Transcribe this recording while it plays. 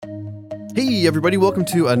Hey, everybody, welcome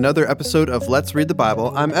to another episode of Let's Read the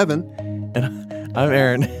Bible. I'm Evan. And I'm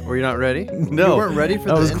Aaron. Were you not ready? No. You weren't ready for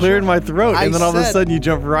the I was intro? clearing my throat, and then all of a sudden you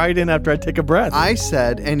jump right in after I take a breath. I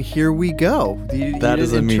said, and here we go. That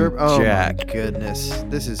doesn't mean jack. My goodness.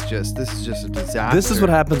 This is just a disaster. This is what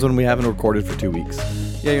happens when we haven't recorded for 2 weeks.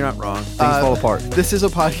 Yeah, you're not wrong. Things fall apart. This is a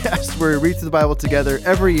podcast where we read through the Bible together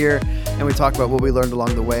every year, and we talk about what we learned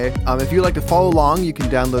along the way. If you'd like to follow along, you can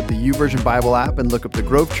download the YouVersion Bible app and look up the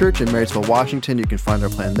Grove Church in Marysville, Washington. You can find our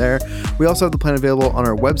plan there. We also have the plan available on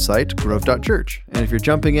our website, grove.church. And if you're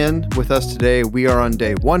jumping in with us today, we are on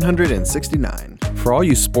day 169. For all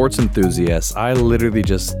you sports enthusiasts, I literally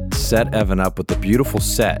just set Evan up with a beautiful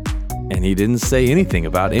set, and he didn't say anything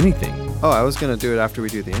about anything. Oh, I was going to do it after we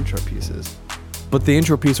do the intro pieces. But the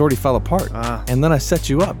intro piece already fell apart. And then I set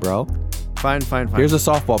you up, bro. Fine. Here's a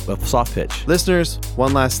soft pitch. Listeners,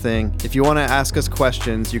 one last thing. If you want to ask us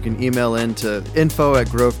questions, you can email in to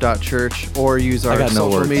info@grove.church or use our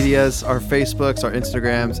social medias, our Facebooks, our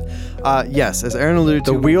Instagrams. Yes, as Aaron alluded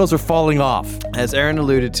to. The wheels are falling off. As Aaron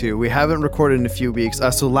alluded to, we haven't recorded in a few weeks.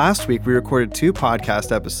 So last week we recorded 2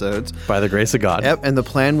 podcast episodes. By the grace of God. Yep, and the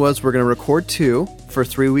plan was we're going to record 2 for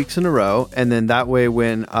 3 weeks in a row, and then that way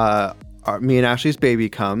when me and Ashley's baby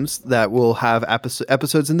comes, that we'll have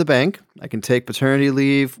episodes in the bank. I can take paternity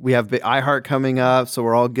leave. We have iHeart coming up, so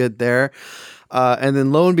we're all good there. And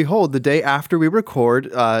then lo and behold, the day after we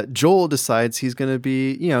record, Joel decides he's going to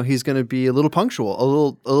be, a little punctual, a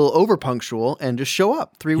little over punctual, and just show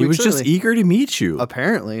up 3 weeks early. He was just eager to meet you.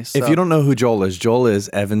 Apparently. So. If you don't know who Joel is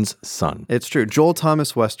Evan's son. It's true. Joel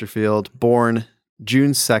Thomas Westerfield, born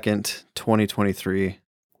June 2nd, 2023.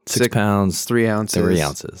 6 pounds, 3 ounces. 3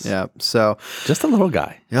 ounces. Yeah. So just a little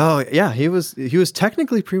guy. Oh yeah, he was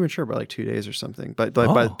technically premature by like 2 days or something, but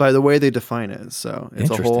by the way they define it. So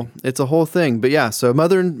it's a whole thing. But yeah, so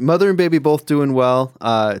mother and baby both doing well.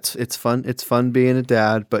 It's fun being a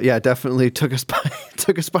dad. But yeah, definitely took us by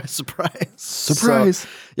surprise. Surprise. So,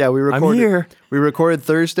 yeah, we recorded. I'm here. We recorded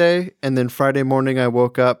Thursday, and then Friday morning I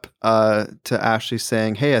woke up to Ashley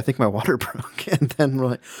saying, "Hey, I think my water broke," and then we're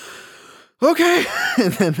like, okay,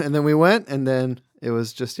 and then we went, and then it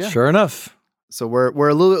was just Sure enough. So we're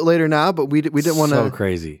a little bit later now, but we didn't want to. So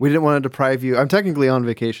crazy. We didn't want to deprive you. I'm technically on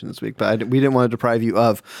vacation this week, but we didn't want to deprive you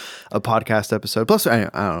of a podcast episode. Plus, I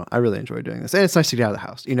don't know. I really enjoy doing this, and it's nice to get out of the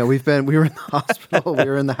house. We were in the hospital, we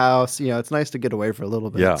were in the house. It's nice to get away for a little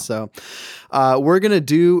bit. Yeah. So we're gonna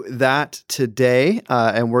do that today,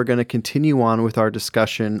 and we're gonna continue on with our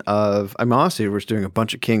discussion of. Honestly, we're just doing a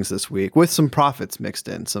bunch of kings this week with some prophets mixed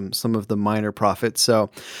in, some of the minor prophets. So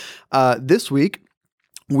this week.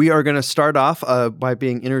 We are going to start off by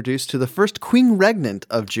being introduced to the first queen regnant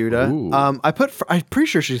of Judah. I'm pretty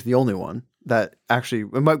sure she's the only one that actually,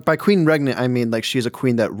 by queen regnant, I mean like she's a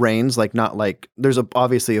queen that reigns, like not like there's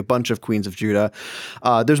obviously a bunch of queens of Judah.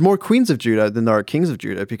 There's more queens of Judah than there are kings of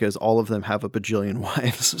Judah because all of them have a bajillion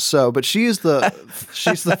wives. So, but she's the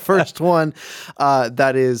first one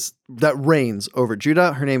that reigns over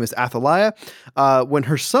Judah. Her name is Athaliah. When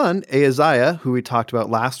her son Ahaziah, who we talked about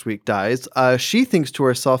last week, dies, she thinks to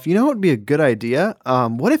herself, what would be a good idea?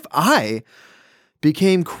 What if I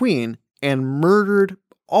became queen and murdered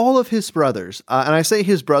all of his brothers? And I say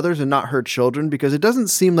his brothers and not her children because it doesn't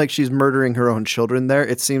seem like she's murdering her own children there.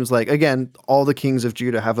 It seems like, again, all the kings of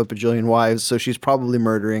Judah have a bajillion wives, so she's probably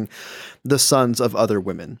murdering the sons of other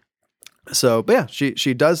women. So, but yeah,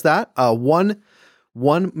 she does that.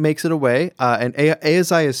 One makes it away, and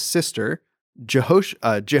Ahaziah's sister,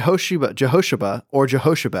 Jehosheba or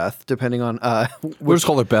Jehoshabeth, depending on we'll just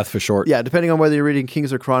call her Beth for short. Yeah, depending on whether you're reading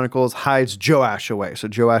Kings or Chronicles, hides Joash away. So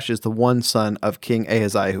Joash is the one son of King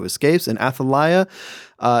Ahaziah who escapes, and Athaliah,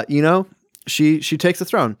 she takes the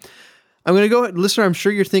throne. I'm going to go, listener, I'm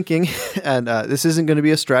sure you're thinking, and this isn't going to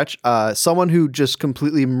be a stretch, someone who just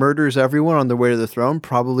completely murders everyone on their way to the throne,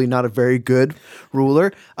 probably not a very good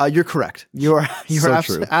ruler. You're correct. You're so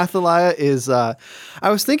absolutely true. Athaliah is, I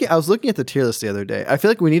was looking at the tier list the other day. I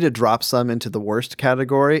feel like we need to drop some into the worst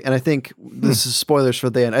category, and I think, this is spoilers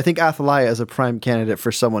for the end, I think Athaliah is a prime candidate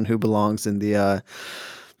for someone who belongs in the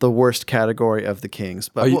worst category of the kings.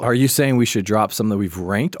 But are you saying we should drop some that we've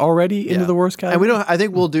ranked already into the worst category? And I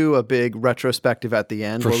think we'll do a big retrospective at the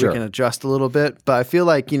end where sure. we can adjust a little bit. But I feel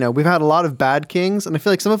like, we've had a lot of bad kings, and I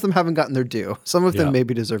feel like some of them haven't gotten their due. Some of them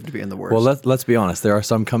maybe deserve to be in the worst. Well, let's be honest. There are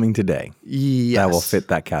some coming today that will fit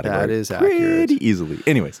that category. That is accurate. Pretty easily.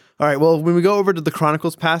 Anyways. All right, well, when we go over to the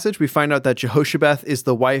Chronicles passage, we find out that Jehoshabeth is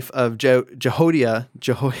the wife of Jehoiada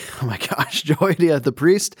the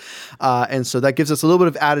priest. And so that gives us a little bit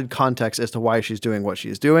of added context as to why she's doing what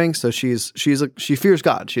she's doing. So she fears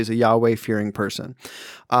God. She's a Yahweh-fearing person.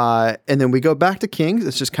 And then we go back to Kings.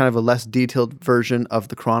 It's just kind of a less detailed version of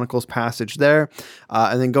the Chronicles passage there.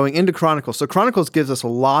 And then going into Chronicles. So Chronicles gives us a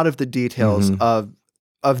lot of the details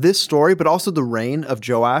of this story, but also the reign of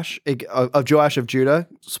Joash of Judah.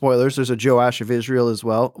 Spoilers, there's a Joash of Israel as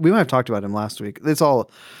well. We might have talked about him last week. It's all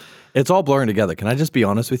blurring together. Can I just be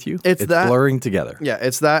honest with you? It's blurring together. Yeah,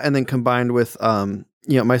 it's that, and then combined with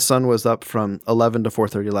my son was up from 11 to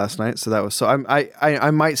 4:30 last night, so that was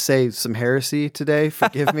I might say some heresy today.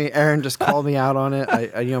 Forgive me, Aaron. Just call me out on it.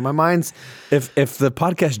 My mind's if the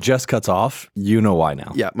podcast just cuts off, you know why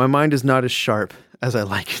now. Yeah, my mind is not as sharp as I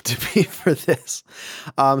like it to be for this.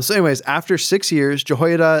 So anyways, after 6 years,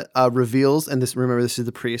 Jehoiada reveals, and this is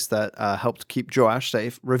the priest that helped keep Joash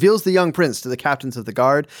safe, reveals the young prince to the captains of the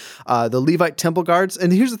guard, the Levite temple guards.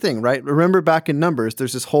 And here's the thing, right? Remember back in Numbers,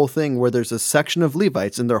 there's this whole thing where there's a section of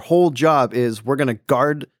Levites and their whole job is we're going to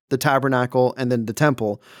guard the tabernacle and then the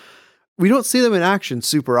temple. We don't see them in action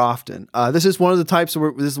super often. This is one of the times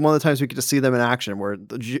we get to see them in action where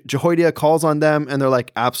Jehoiada calls on them and they're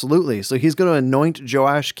like, absolutely. So he's going to anoint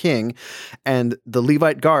Joash king, and the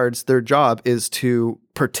Levite guards, their job is to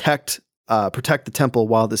protect the temple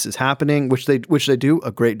while this is happening, which they do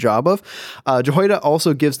a great job of. Jehoiada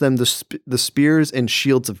also gives them the spears and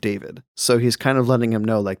shields of David. So he's kind of letting him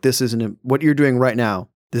know, like, this isn't what you're doing right now.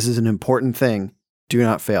 This is an important thing. Do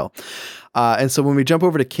not fail. And so when we jump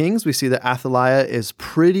over to Kings, we see that Athaliah is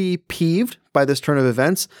pretty peeved by this turn of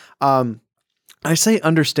events. I say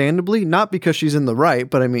understandably, not because she's in the right,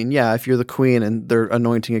 but I mean, yeah, if you're the queen and they're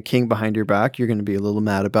anointing a king behind your back, you're going to be a little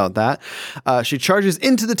mad about that. She charges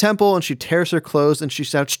into the temple and she tears her clothes and she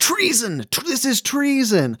shouts, treason! This is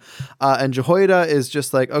treason! And Jehoiada is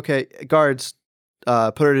just like, okay, guards,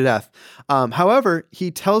 put her to death. However, he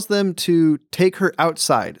tells them to take her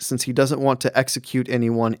outside since he doesn't want to execute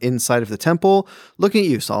anyone inside of the temple. Looking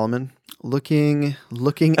at you, Solomon. Looking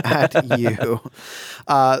at you.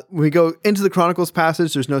 We go into the Chronicles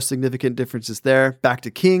passage. There's no significant differences there. Back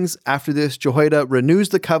to Kings. After this, Jehoiada renews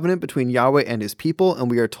the covenant between Yahweh and his people,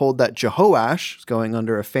 and we are told that Jehoash is going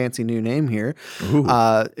under a fancy new name here.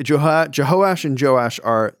 Jehoash and Joash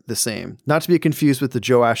are the same. Not to be confused with the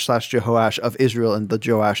Joash/Jehoash of Israel and the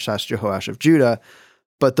Joash/Jehoash of Judah,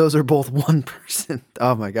 but those are both one person.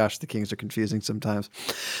 Oh my gosh, the kings are confusing sometimes.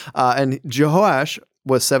 And Jehoash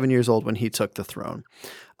was 7 years old when he took the throne.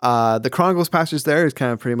 The Chronicles passage there is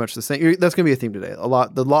kind of pretty much the same. That's going to be a theme today. A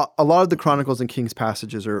lot of the Chronicles and Kings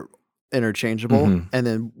passages are interchangeable. And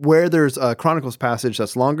then where there's a Chronicles passage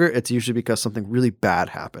that's longer, it's usually because something really bad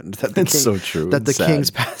happened. So true. That the Kings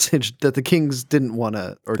passage, that the Kings didn't want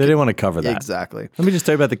to. They didn't want to cover that. Exactly. Let me just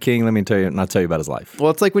tell you about the king. Let me not tell you about his life. Well,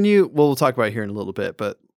 it's like when we'll talk about it here in a little bit,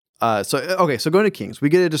 but so going to Kings, we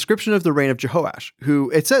get a description of the reign of Jehoash,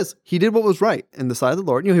 who it says he did what was right in the sight of the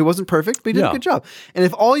Lord. He wasn't perfect, but he did a good job. And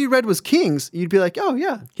if all you read was Kings, you'd be like, oh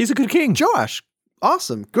yeah, he's a good king. Joash,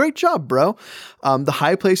 awesome, great job, bro. The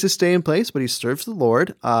high places stay in place, but he serves the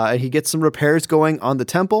Lord. He gets some repairs going on the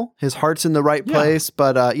temple. His heart's in the right place,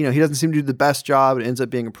 but he doesn't seem to do the best job. It ends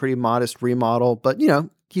up being a pretty modest remodel, but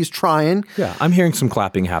he's trying. Yeah, I'm hearing some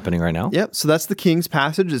clapping happening right now. Yep, so that's the Kings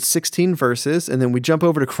passage. It's 16 verses, and then we jump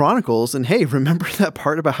over to Chronicles, and hey, remember that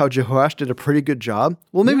part about how Jehoash did a pretty good job?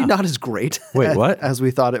 Well, maybe not as great Wait, what? as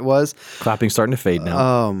we thought it was. Clapping's starting to fade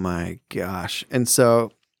now. Oh my gosh. And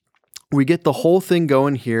so we get the whole thing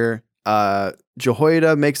going here.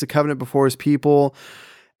 Jehoiada makes a covenant before his people,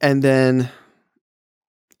 and then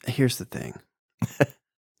here's the thing.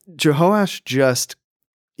 Jehoash just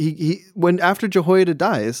after Jehoiada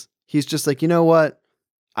dies, he's just like, you know what?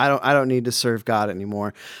 I don't need to serve God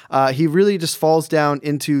anymore. He really just falls down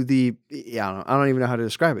into I don't even know how to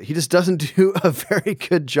describe it. He just doesn't do a very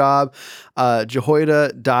good job.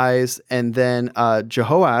 Jehoiada dies, and then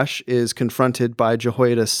Jehoash is confronted by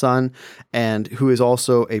Jehoiada's son, and who is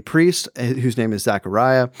also a priest, whose name is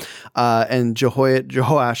Zechariah. And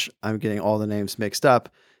Jehoash, I'm getting all the names mixed up.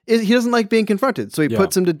 He doesn't like being confronted, so he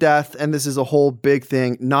puts him to death, and this is a whole big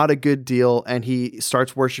thing, not a good deal, and he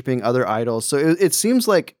starts worshiping other idols. So it seems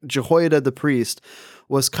like Jehoiada the priest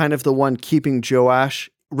was kind of the one keeping Joash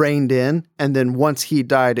reined in, and then once he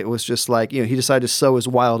died, it was just like, he decided to sow his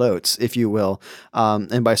wild oats, if you will.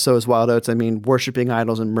 And by sow his wild oats, I mean worshiping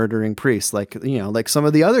idols and murdering priests, like some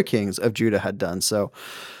of the other kings of Judah had done. So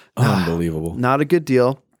unbelievable. Not a good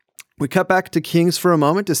deal. We cut back to Kings for a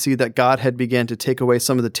moment to see that God had began to take away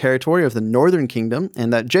some of the territory of the northern kingdom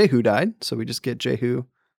and that Jehu died. So we just get Jehu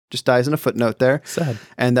Just dies in a footnote there. Sad.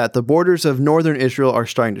 And that the borders of northern Israel are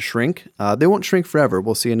starting to shrink. They won't shrink forever.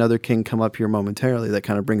 We'll see another king come up here momentarily that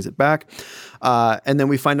kind of brings it back. And then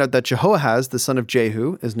we find out that Jehoahaz, the son of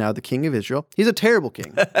Jehu, is now the king of Israel. He's a terrible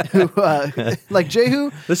king. Like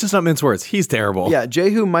Jehu. Let's just not mince words. He's terrible. Yeah,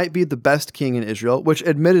 Jehu might be the best king in Israel, which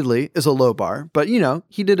admittedly is a low bar. But,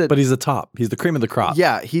 he did But he's the top. He's the cream of the crop.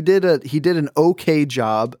 Yeah, he did an okay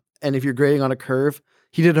job. And if you're grading on a curve,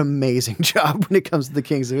 he did an amazing job when it comes to the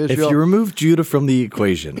kings of Israel. If you remove Judah from the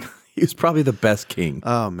equation, he's probably the best king.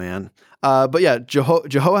 Oh, man. But yeah,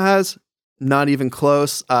 Jehoahaz, not even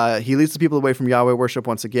close. He leads the people away from Yahweh worship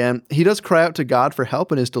once again. He does cry out to God for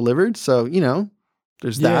help and is delivered. So,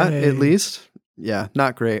 there's that at least. Yeah,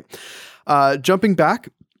 not great. Jumping back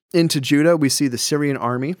into Judah, we see the Syrian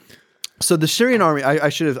army. So the Syrian army, I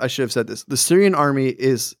should have said this. The Syrian army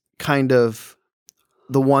is kind of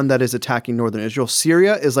the one that is attacking northern Israel.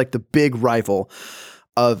 Syria is like the big rival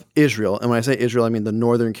of Israel. And when I say Israel, I mean the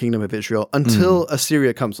northern kingdom of Israel until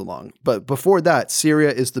Assyria comes along. But before that,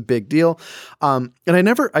 Syria is the big deal. And I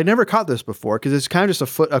never caught this before because it's kind of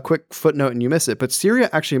just a quick footnote and you miss it. But Syria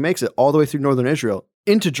actually makes it all the way through northern Israel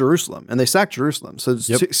into Jerusalem, and they sack Jerusalem. So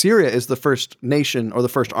Syria is the first nation or the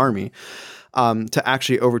first army to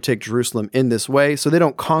actually overtake Jerusalem in this way. So they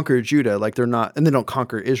don't conquer Judah, and they don't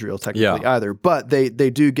conquer Israel technically either, but they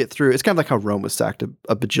do get through. It's kind of like how Rome was sacked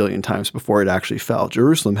a bajillion times before it actually fell.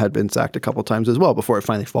 Jerusalem had been sacked a couple times as well before it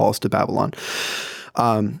finally falls to Babylon.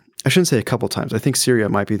 I shouldn't say a couple times. I think Syria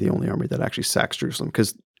might be the only army that actually sacks Jerusalem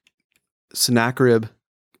because Sennacherib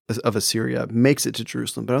of Assyria makes it to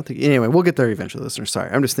Jerusalem, but I don't think, anyway, we'll get there eventually, listeners.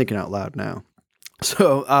 Sorry, I'm just thinking out loud now.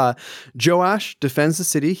 So Joash defends the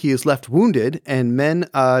city. He is left wounded, and men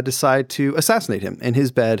decide to assassinate him in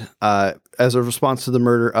his bed as a response to the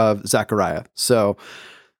murder of Zechariah. So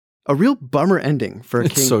a real bummer ending for a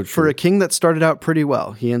king. For a king that started out pretty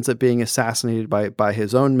well, he ends up being assassinated by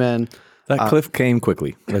his own men. That cliff came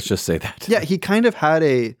quickly. Let's just say that. Yeah, he kind of had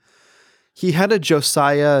a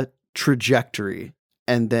Josiah trajectory,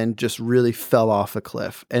 and then just really fell off a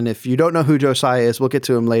cliff. And if you don't know who Josiah is, we'll get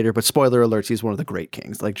to him later, but spoiler alerts, he's one of the great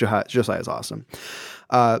kings. Like Josiah is awesome.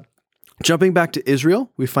 Jumping back to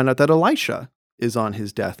Israel, we find out that Elisha is on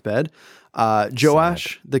his deathbed.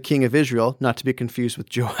 Joash, the king of Israel, not to be confused with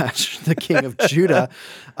Joash, the king of Judah,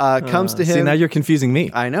 comes to him. See, now you're confusing me.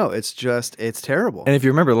 I know, it's terrible. And if you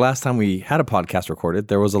remember, the last time we had a podcast recorded,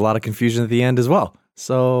 there was a lot of confusion at the end as well.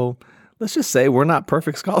 So let's just say we're not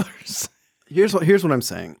perfect scholars. Here's what I'm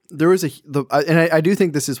saying. There was and I do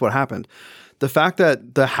think this is what happened. The fact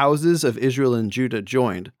that the houses of Israel and Judah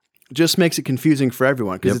joined just makes it confusing for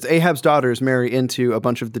everyone because it's Ahab's daughters marry into a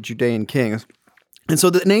bunch of the Judean kings. And so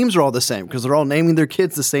the names are all the same because they're all naming their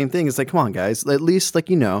kids the same thing. It's like, come on, guys. At least I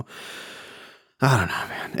don't know,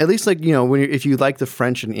 man. At least if you like the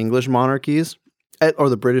French and English monarchies, or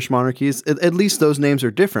the British monarchies, at least those names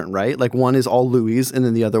are different, right? Like one is all Louis, and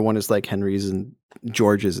then the other one is like Henry's and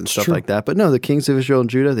George's and stuff like that. But no, the kings of Israel and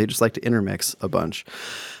Judah, they just like to intermix a bunch.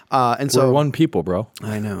 And so we're one people, bro.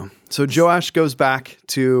 I know. So Joash goes back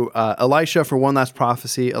to Elisha for one last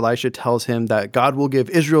prophecy. Elisha tells him that God will give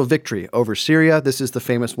Israel victory over Syria. This is the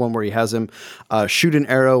famous one where he has him shoot an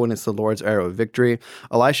arrow, and it's the Lord's arrow of victory.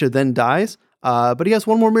 Elisha then dies. But he has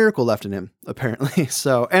one more miracle left in him, apparently.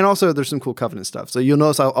 So, and also there's some cool covenant stuff. So you'll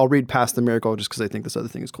notice I'll read past the miracle just because I think this other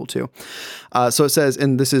thing is cool too. So it says,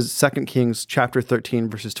 and this is 2 Kings chapter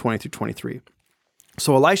 13, verses 20 through 23.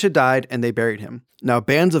 So Elisha died and they buried him. Now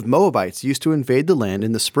bands of Moabites used to invade the land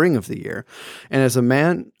in the spring of the year. And as a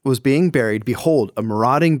man was being buried, behold, a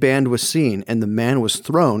marauding band was seen, and the man was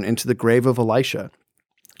thrown into the grave of Elisha.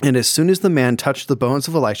 And as soon as the man touched the bones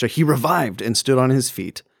of Elisha, he revived and stood on his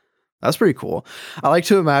feet. That's pretty cool. I like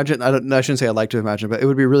to imagine, I shouldn't say I like to imagine, but it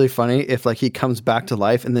would be really funny if he comes back to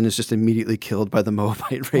life and then is just immediately killed by the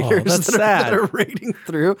Moabite raiders that are raiding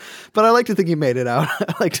through. But I like to think he made it out.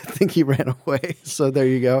 I like to think he ran away. So there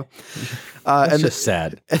you go. That's just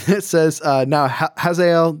sad. And it says, now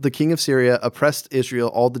Hazael, the king of Syria, oppressed Israel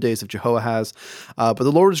all the days of Jehoahaz, but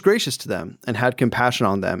the Lord was gracious to them and had compassion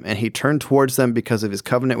on them, and he turned towards them because of his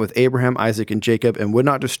covenant with Abraham, Isaac, and Jacob, and would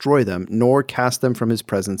not destroy them, nor cast them from his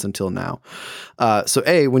presence until now. So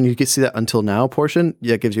when you see that until now portion,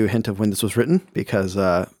 that gives you a hint of when this was written, because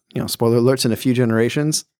spoiler alerts, in a few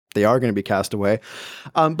generations they are going to be cast away.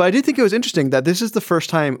 But I did think it was interesting that this is the first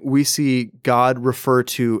time we see God refer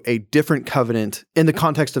to a different covenant in the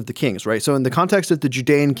context of the kings, right? So in the context of the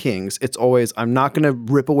Judean kings, it's always, I'm not going to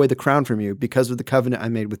rip away the crown from you because of the covenant I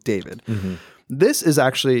made with David. Mm-hmm. This is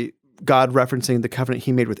actually God referencing the covenant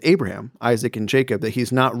he made with Abraham, Isaac, and Jacob, that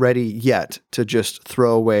he's not ready yet to just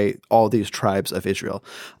throw away all these tribes of Israel.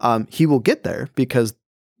 He will get there because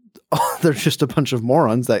they're just a bunch of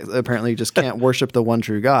morons that apparently just can't worship the one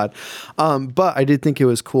true God. But I did think it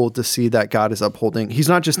was cool to see that God is upholding. He's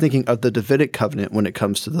not just thinking of the Davidic covenant when it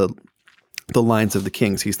comes to the lines of the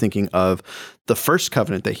kings. He's thinking of the first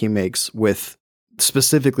covenant that he makes with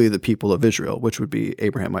specifically the people of Israel, which would be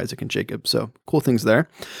Abraham, Isaac, and Jacob. So cool things there.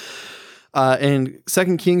 In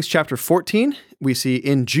 2 Kings chapter 14, we see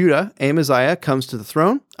in Judah, Amaziah comes to the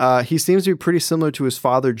throne. He seems to be pretty similar to his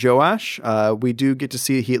father Joash. We do get to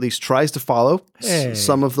see he at least tries to follow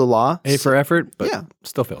some of the law. A for effort, but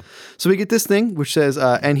still failed. So we get this thing which says,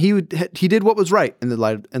 and he did what was right in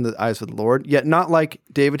the eyes of the Lord, yet not like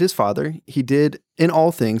David his father. He did in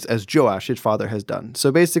all things as Joash his father has done.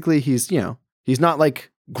 So basically, he's not like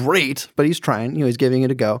great, but he's trying. He's giving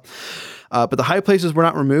it a go. But the high places were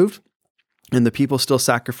not removed. And the people still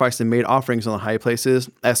sacrificed and made offerings on the high places.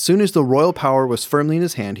 As soon as the royal power was firmly in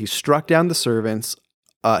his hand, he struck down the servants,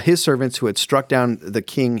 his servants who had struck down the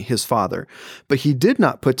king, his father. But he did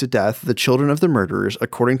not put to death the children of the murderers,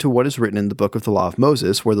 according to what is written in the book of the law of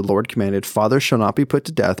Moses, where the Lord commanded, fathers shall not be put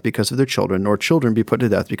to death because of their children, nor children be put to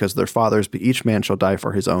death because of their fathers, but each man shall die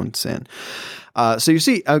for his own sin. So you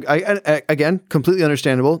see, again, completely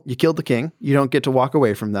understandable. You killed the king. You don't get to walk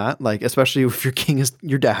away from that, like, especially if your king is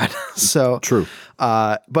your dad. So true.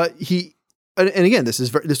 But and again, this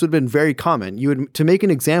would have been very common. To make an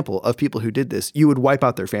example of people who did this, you would wipe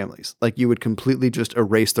out their families. Like, you would completely just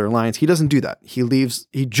erase their lines. He doesn't do that.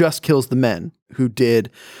 He just kills the men who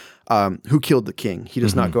killed the king. He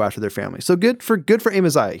does not go after their family. So good for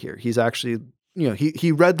Amaziah here. He's actually,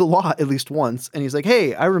 he read the law at least once, and he's like,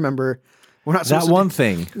 hey, I remember. We're not supposed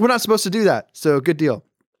We're not supposed to do that. So good deal.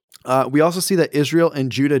 We also see that Israel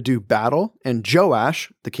and Judah do battle, and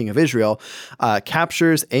Joash, the king of Israel,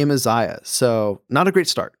 captures Amaziah. So not a great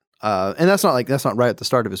start. And that's not right at the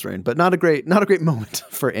start of his reign, but not a great moment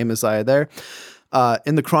for Amaziah there.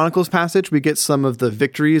 In the Chronicles passage, we get some of the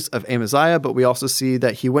victories of Amaziah, but we also see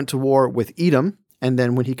that he went to war with Edom. And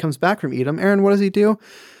then when he comes back from Edom, Aaron, what does he do?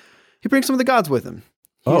 He brings some of the gods with him.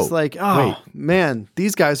 He's man,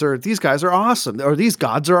 these guys are awesome, or these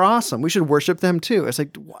gods are awesome. We should worship them too. It's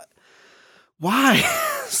like, what? Why?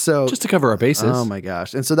 So just to cover our bases. Oh my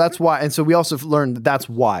gosh. And so that's why. And so we also learned that's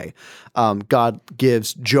why God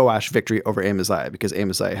gives Joash victory over Amaziah, because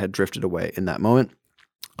Amaziah had drifted away in that moment.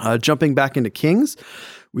 Jumping back into Kings,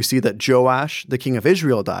 we see that Joash, the king of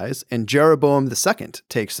Israel, dies, and Jeroboam II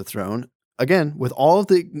takes the throne. Again, with all of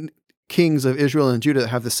the kings of Israel and Judah that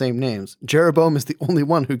have the same names, Jeroboam is the only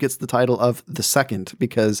one who gets the title of the second,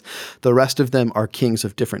 because the rest of them are kings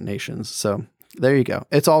of different nations. So there you go.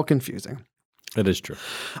 It's all confusing. It is true.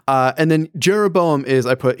 And then Jeroboam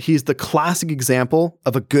he's the classic example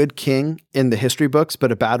of a good king in the history books, but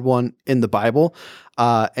a bad one in the Bible.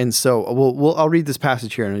 And so I'll read this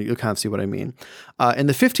passage here and you'll kind of see what I mean. In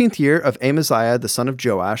the 15th year of Amaziah, the son of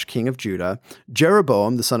Joash, king of Judah,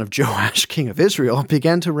 Jeroboam, the son of Joash, king of Israel,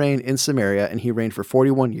 began to reign in Samaria, and he reigned for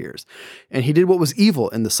 41 years. And he did what was evil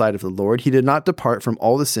in the sight of the Lord. He did not depart from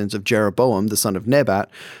all the sins of Jeroboam, the son of Nebat,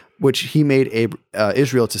 which he made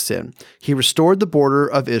Israel to sin. He restored the border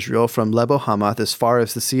of Israel from Lebo Hamath as far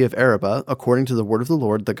as the Sea of Arabah, according to the word of the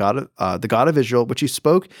Lord, the God of Israel, which he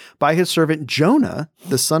spoke by his servant Jonah,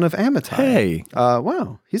 the son of Amittai. Hey.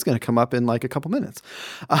 Wow. He's going to come up in like a couple minutes.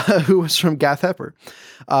 Who was from Gath-hepher.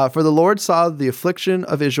 For the Lord saw the affliction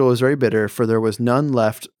of Israel was very bitter, for there was none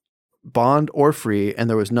left, bond or free, and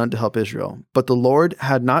there was none to help Israel. But the Lord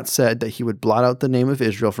had not said that he would blot out the name of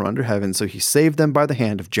Israel from under heaven, so he saved them by the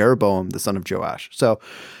hand of Jeroboam, the son of Joash. So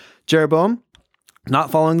Jeroboam, not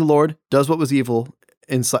following the Lord, does what was evil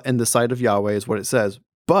in the sight of Yahweh, is what it says.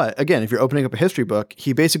 But again, if you're opening up a history book,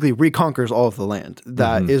 he basically reconquers all of the land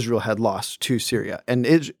that Israel had lost to Syria. And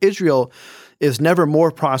Israel is never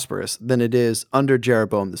more prosperous than it is under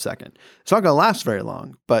Jeroboam II. It's not going to last very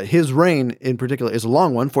long, but his reign in particular is a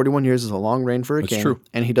long one. 41 years is a long reign for a king. True.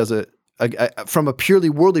 And he does from a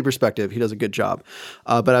purely worldly perspective, he does a good job.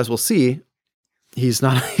 But as we'll see, he's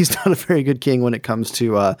not a very good king when it comes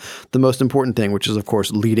to the most important thing, which is, of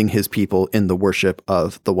course, leading his people in the worship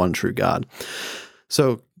of the one true God.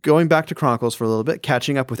 So going back to Chronicles for a little bit,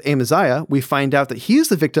 catching up with Amaziah, we find out that he is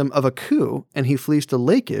the victim of a coup, and he flees to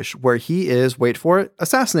Lachish, where he is, wait for it,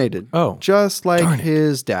 assassinated. Oh, just like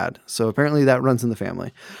his dad. So apparently that runs in the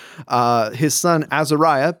family. His son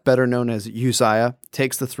Azariah, better known as Uzziah,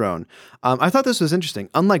 takes the throne. I thought this was interesting.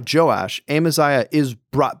 Unlike Joash, Amaziah is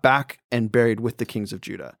brought back and buried with the kings of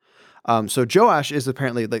Judah. So Joash is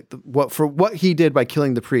apparently what he did by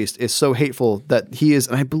killing the priest is so hateful that he is,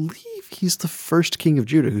 and I believe he's the first king of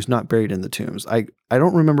Judah who's not buried in the tombs. I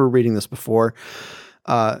don't remember reading this before.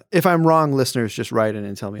 If I'm wrong, listeners, just write in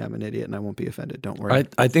and tell me I'm an idiot and I won't be offended. Don't worry.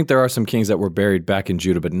 I think there are some kings that were buried back in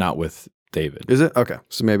Judah, but not with David. Is it? Okay.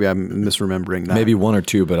 So maybe I'm misremembering that. Maybe one or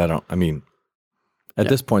two, but at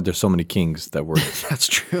this point, there's so many kings that we're... That's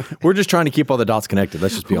true. We're just trying to keep all the dots connected.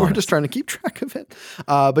 Let's just be honest. We're just trying to keep track of it.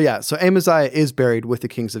 But yeah, so Amaziah is buried with the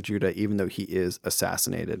kings of Judah, even though he is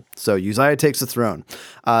assassinated. So Uzziah takes the throne.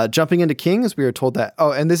 Jumping into kings, we are told that...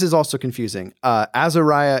 Oh, and this is also confusing.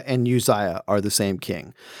 Azariah and Uzziah are the same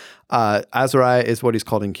king. Azariah is what he's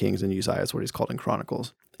called in Kings, and Uzziah is what he's called in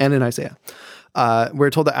Chronicles and in Isaiah. We're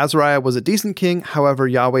told that Azariah was a decent king. However,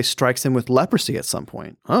 Yahweh strikes him with leprosy at some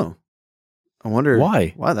point. Oh. I wonder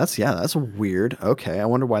why. Wow, that's weird. Okay, I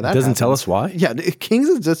wonder why that doesn't happens. tell us why. Yeah,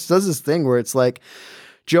 Kings just does this thing where it's like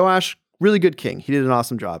Joash, really good king, he did an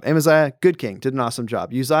awesome job. Amaziah, good king, did an awesome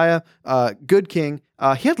job. Uzziah, good king.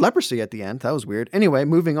 He had leprosy at the end. That was weird. Anyway,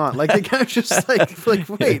 moving on. Like they kind of just like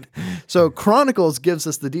wait. So Chronicles gives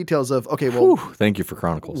us the details of okay. Well, thank you for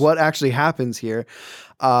Chronicles. What actually happens here?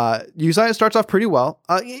 Uzziah starts off pretty well.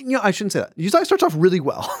 I shouldn't say that. Uzziah starts off really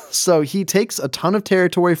well. So he takes a ton of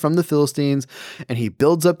territory from the Philistines, and he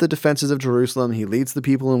builds up the defenses of Jerusalem. He leads the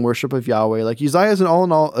people in worship of Yahweh. Like Uzziah is all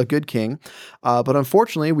in all a good king. But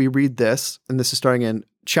unfortunately, we read this, and this is starting in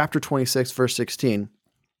chapter 26, verse 16.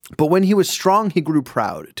 But when he was strong, he grew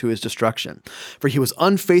proud to his destruction. For he was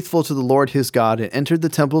unfaithful to the Lord his God and entered the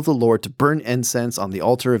temple of the Lord to burn incense on the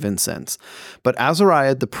altar of incense. But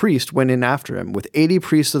Azariah the priest went in after him with 80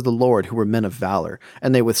 priests of the Lord who were men of valor.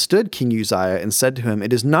 And they withstood King Uzziah and said to him,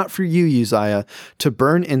 "It is not for you, Uzziah, to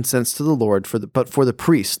burn incense to the Lord, but for the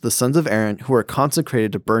priests, the sons of Aaron, who are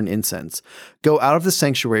consecrated to burn incense. Go out of the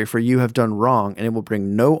sanctuary, for you have done wrong, and it will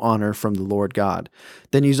bring no honor from the Lord God."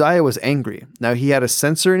 Then Uzziah was angry. Now he had a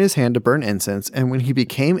censer in his hand to burn incense, and when he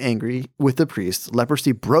became angry with the priests,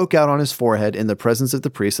 leprosy broke out on his forehead in the presence of the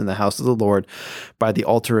priests in the house of the Lord by the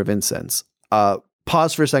altar of incense.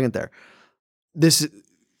 Pause for a second there. It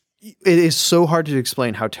is so hard to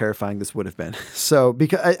explain how terrifying this would have been. So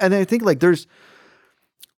I think like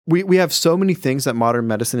we have so many things that modern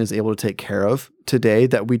medicine is able to take care of today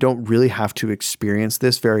that we don't really have to experience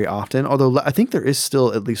this very often. Although I think there is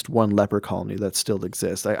still at least one leper colony that still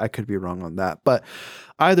exists. I could be wrong on that. But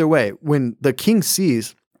either way, when the king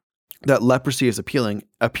sees that leprosy is appearing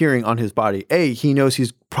on his body, A, he knows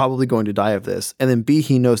he's probably going to die of this. And then B,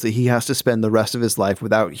 he knows that he has to spend the rest of his life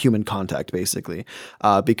without human contact, basically,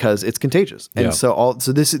 because it's contagious. And so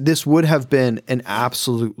this would have been an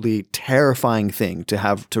absolutely terrifying thing to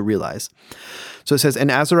have to realize. So it says, "And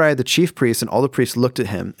Azariah the chief priest and all the priests looked at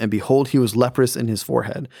him, and behold, he was leprous in his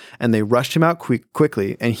forehead. And they rushed him out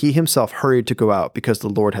quickly, and he himself hurried to go out because the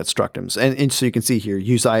Lord had struck him." And so you can see here,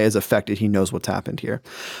 Uzziah is affected. He knows what's happened here.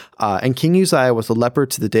 And King Uzziah was a leper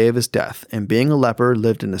to the day of his death, and being a leper,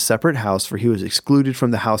 lived in a separate house, for he was excluded from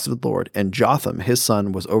the house of the Lord. And Jotham, his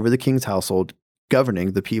son, was over the king's household,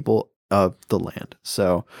 governing the people of the land.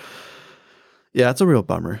 So... yeah, it's a real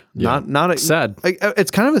bummer. Yeah. Not sad.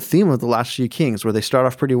 It's kind of a theme of the last few kings where they start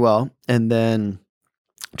off pretty well and then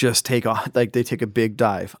just take off, like they take a big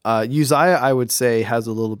dive. Uzziah, I would say, has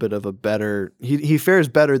a little bit of a better. He fares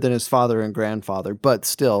better than his father and grandfather, but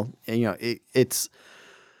still, it's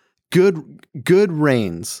good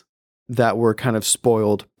reigns that were kind of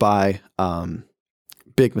spoiled by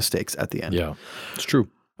big mistakes at the end. Yeah, it's true.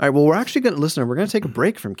 All right, well, we're actually going to take a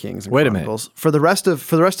break from Kings and Chronicles for the rest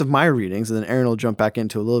of my readings, and then Aaron will jump back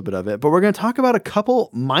into a little bit of it. But we're going to talk about a couple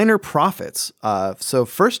minor prophets. So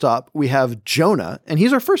first up, we have Jonah, and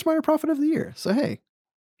he's our first minor prophet of the year. So hey,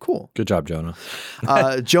 cool. Good job, Jonah.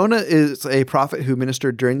 Jonah is a prophet who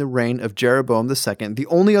ministered during the reign of Jeroboam II. The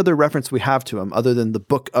only other reference we have to him, other than the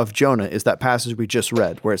book of Jonah, is that passage we just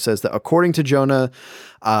read, where it says that according to Jonah,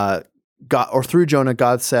 through Jonah,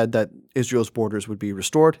 God said that Israel's borders would be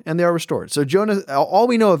restored, and they are restored. So Jonah, all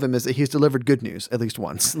we know of him is that he's delivered good news at least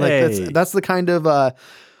once. Like that's the kind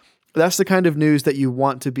of news that you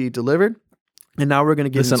want to be delivered. And now we're going to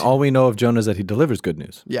get all we know of Jonah is that he delivers good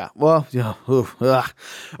news. Yeah. Well, yeah. All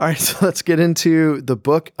right. So let's get into the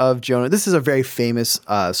book of Jonah. This is a very famous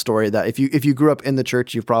story that if you grew up in the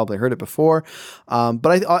church, you've probably heard it before.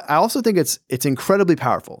 But I also think it's incredibly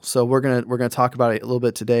powerful. So we're gonna talk about it a little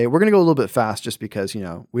bit today. We're gonna go a little bit fast just because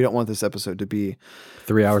we don't want this episode to be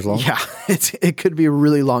 3 hours long. Yeah, it could be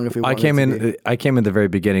really long if we. I came in the very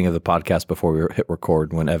beginning of the podcast before we hit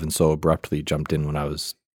record when Evan so abruptly jumped in when I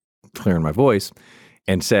was clearing my voice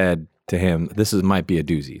and said to him, this might be a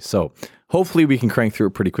doozy. So hopefully we can crank through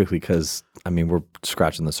it pretty quickly because, we're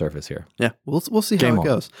scratching the surface here. Yeah, we'll see how it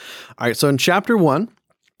goes. All right, so in chapter 1,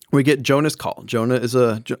 we get Jonah's call. Jonah's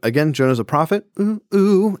a prophet. Ooh,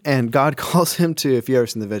 ooh, and God calls him to. If you ever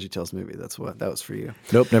seen the VeggieTales movie, that was for you.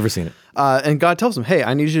 Nope, never seen it. And God tells him, "Hey,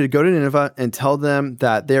 I need you to go to Nineveh and tell them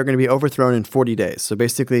that they are going to be overthrown in 40 days." So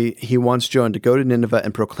basically, he wants Jonah to go to Nineveh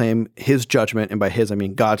and proclaim his judgment, and by his I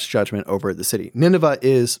mean God's judgment over the city. Nineveh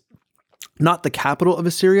is not the capital of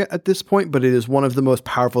Assyria at this point, but it is one of the most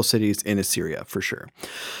powerful cities in Assyria for sure.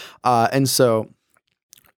 And so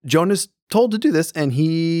Jonah's told to do this, and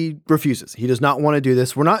he refuses. He does not want to do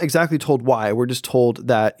this. We're not exactly told why. We're just told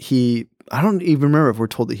that I don't even remember if we're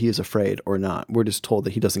told that he is afraid or not. We're just told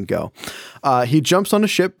that he doesn't go. He jumps on a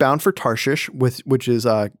ship bound for Tarshish, which is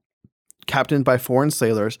captained by foreign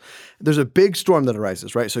sailors. There's a big storm that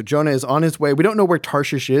arises, right? So Jonah is on his way. We don't know where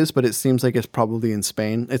Tarshish is, but it seems like it's probably in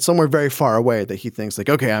Spain. It's somewhere very far away that he thinks like,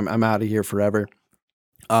 okay, I'm out of here forever.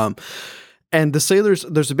 And the sailors,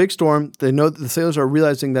 there's a big storm. They know that the sailors are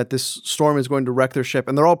realizing that this storm is going to wreck their ship,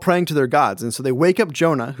 and they're all praying to their gods. And so they wake up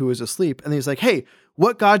Jonah, who is asleep, and he's like, "Hey,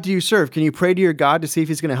 what God do you serve? Can you pray to your God to see if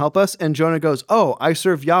he's going to help us?" And Jonah goes, "Oh, I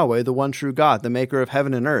serve Yahweh, the one true God, the maker of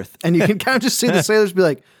heaven and earth." And you can kind of just see the sailors be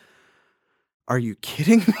like, "Are you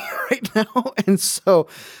kidding me right now?" And so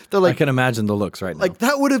they're like, I can imagine the looks right now. Like,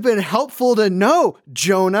 that would have been helpful to know,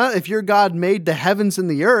 Jonah, if your God made the heavens and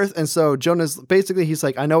the earth. And so Jonah's basically, he's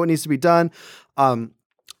like, "I know what needs to be done.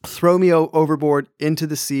 Throw me overboard into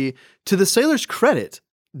the sea." To the sailors' credit,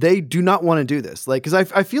 they do not want to do this. Like,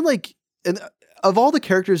 because I feel like of all the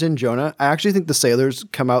characters in Jonah, I actually think the sailors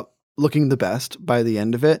come out looking the best by the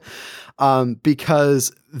end of it,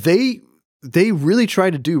 because they really try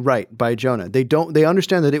to do right by Jonah. They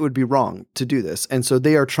understand that it would be wrong to do this. And so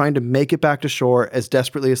they are trying to make it back to shore as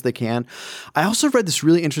desperately as they can. I also read this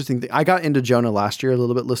really interesting thing. I got into Jonah last year a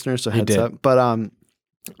little bit, listeners, so heads up. But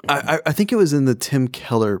I think it was in the Tim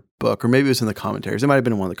Keller book, or maybe it was in the commentaries. It might have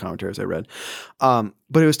been in one of the commentaries I read.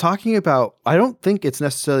 But it was talking about, I don't think it's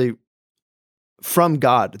necessarily from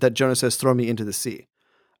God that Jonah says, "Throw me into the sea."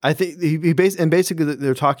 I think basically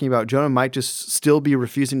they're talking about Jonah might just still be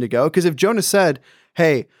refusing to go. Because if Jonah said,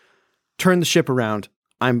 "Hey, turn the ship around,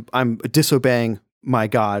 I'm disobeying my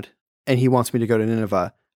God, and he wants me to go to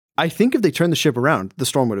Nineveh," I think if they turned the ship around, the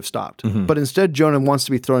storm would have stopped. Mm-hmm. But instead, Jonah wants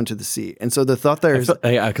to be thrown into the sea. And so the thought there is...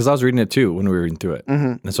 Because I was reading it too when we were reading through it.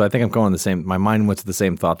 Mm-hmm. And so I think I'm going the same... My mind went to the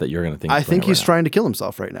same thought that you're going to think. I think he's trying to kill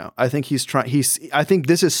himself right now. I think I think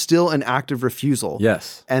this is still an act of refusal.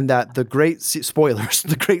 Yes. And that the great... Spoilers.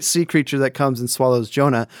 The great sea creature that comes and swallows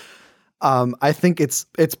Jonah... I think it's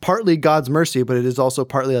partly God's mercy, but it is also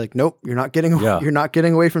partly like, nope, you're not getting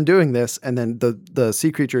away from doing this. And then the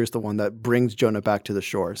sea creature is the one that brings Jonah back to the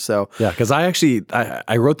shore. So yeah, because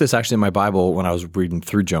I wrote this actually in my Bible when I was reading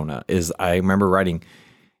through Jonah. Is I remember writing,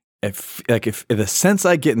 if the sense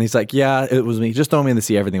I get, and he's like, "Yeah, it was me. Just throw me in the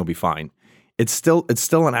sea, everything will be fine." It's still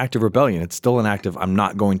an act of rebellion. It's still an act of, I'm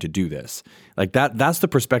not going to do this. Like that's the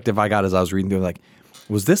perspective I got as I was reading through. Like,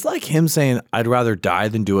 was this like him saying, "I'd rather die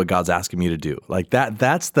than do what God's asking me to do"? Like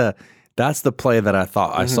that's the play that I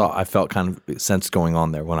thought I saw. I felt kind of sense going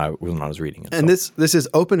on there when I was reading it. And so. This is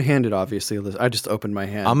open-handed, obviously. I just opened my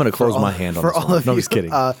hand. I'm going to close my hand on for all of you. No, I'm just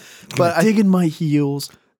kidding. But digging my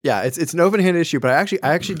heels. Yeah, it's an open-handed issue, but I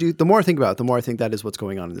actually do. The more I think about it, the more I think that is what's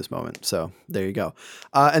going on in this moment. So there you go.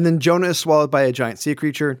 And then Jonah is swallowed by a giant sea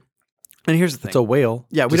creature. And here's the thing: it's a whale.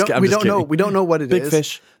 Yeah, we don't know what it is. Big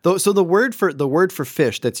fish. So the word for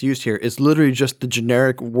fish that's used here is literally just the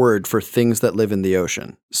generic word for things that live in the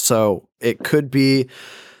ocean. So it could be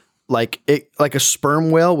like a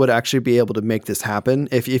sperm whale would actually be able to make this happen.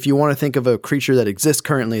 If you want to think of a creature that exists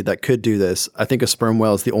currently that could do this, I think a sperm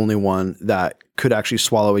whale is the only one that could actually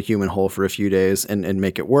swallow a human whole for a few days and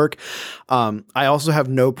make it work. I also have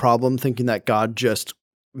no problem thinking that God just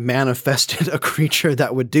manifested a creature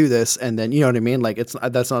that would do this, and then, you know what I mean? Like,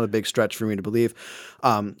 that's not a big stretch for me to believe.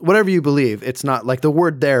 Whatever you believe, it's not like the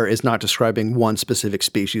word there is not describing one specific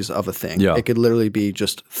species of a thing. Yeah. It could literally be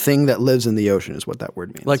just thing that lives in the ocean is what that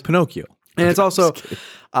word means. Like Pinocchio. And it's also,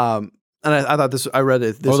 and I thought this, I read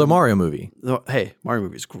it. Or the Mario movie. Hey, Mario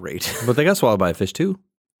movie is great. But they got swallowed by a fish too.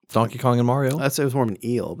 Donkey Kong and Mario. It was more of an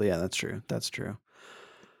eel, but yeah, that's true. That's true.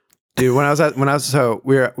 Dude, we were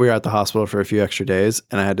at the hospital for a few extra days,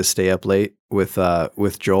 and I had to stay up late with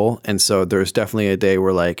Joel, and so there was definitely a day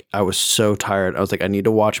where like I was so tired. I was like, I need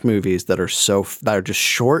to watch movies that are just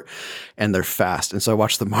short and they're fast, and so I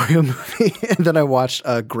watched the Mario movie, and then I watched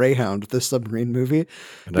Greyhound, the submarine movie,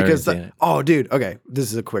 because dude, okay, this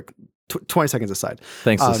is a quick 20 seconds aside.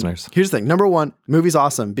 Thanks, listeners. Here's the thing. Number one, movie's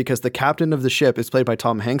awesome because the captain of the ship is played by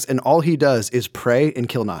Tom Hanks, and all he does is pray and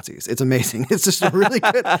kill Nazis. It's amazing. It's just a really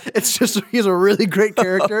good, he's a really great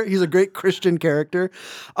character. He's a great Christian character.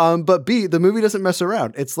 But B, the movie doesn't mess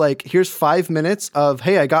around. It's like, here's 5 minutes of,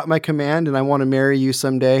 hey, I got my command and I want to marry you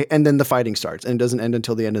someday. And then the fighting starts and it doesn't end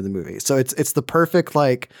until the end of the movie. So it's the perfect,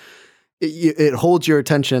 like, it holds your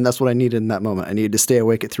attention. That's what I needed in that moment. I needed to stay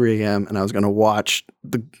awake at 3 a.m. and I was going to watch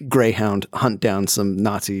the Greyhound hunt down some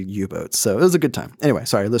Nazi U-boats. So it was a good time. Anyway,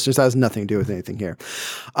 sorry, listeners, that has nothing to do with anything here.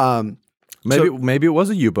 Maybe it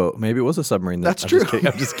was a U-boat. Maybe it was a submarine. That's true.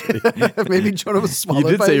 I'm just kidding. Maybe Jonah was swallowed by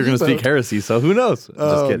You did say you were going to speak heresy, so who knows?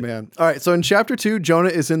 Just kidding. Man. All right. So in chapter 2, Jonah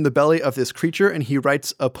is in the belly of this creature and he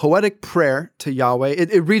writes a poetic prayer to Yahweh.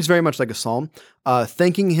 It reads very much like a psalm,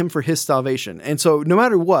 thanking him for his salvation. And so no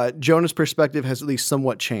matter what, Jonah's perspective has at least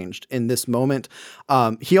somewhat changed in this moment.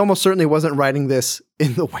 He almost certainly wasn't writing this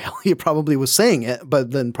in the whale. He probably was saying it, but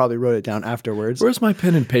then probably wrote it down afterwards. Where's my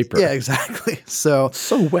pen and paper? Yeah, exactly. So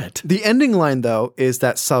wet. The ending line, though, is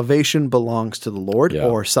that salvation belongs to the Lord,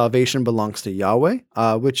 or salvation belongs to Yahweh,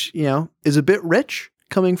 which, is a bit rich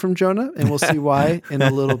coming from Jonah, and we'll see why in a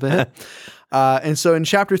little bit. And so in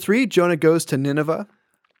chapter 3, Jonah goes to Nineveh,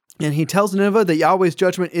 and he tells Nineveh that Yahweh's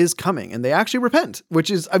judgment is coming, and they actually repent, which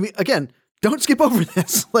is, again, don't skip over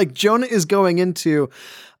this. Like, Jonah is going into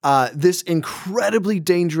this incredibly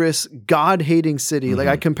dangerous, God-hating city. Mm-hmm. Like,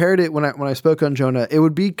 I compared it when I spoke on Jonah, it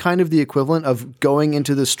would be kind of the equivalent of going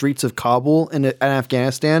into the streets of Kabul in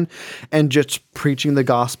Afghanistan and just preaching the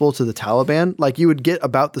gospel to the Taliban. Like, you would get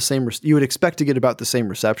about the same, you would expect to get about the same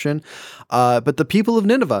reception. But the people of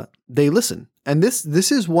Nineveh, they listen. And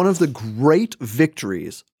this is one of the great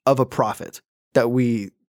victories of a prophet that we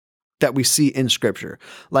see in scripture.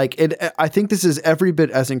 Like, I think this is every bit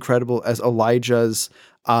as incredible as Elijah's,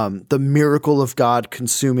 the miracle of God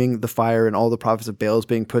consuming the fire and all the prophets of Baal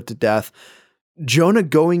being put to death. Jonah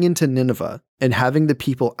going into Nineveh and having the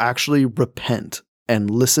people actually repent and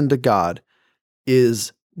listen to God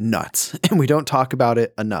is nuts. And we don't talk about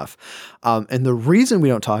it enough. And the reason we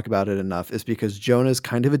don't talk about it enough is because Jonah's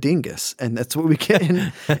kind of a dingus. And that's what we get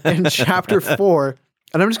in chapter 4.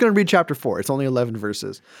 And I'm just going to read chapter 4. It's only 11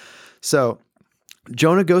 verses. So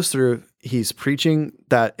Jonah goes through, he's preaching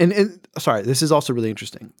that, and sorry, this is also really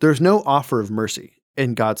interesting. There's no offer of mercy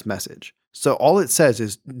in God's message. So all it says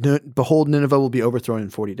is, behold, Nineveh will be overthrown in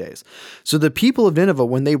 40 days. So the people of Nineveh,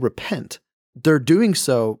 when they repent, they're doing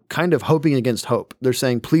so kind of hoping against hope. They're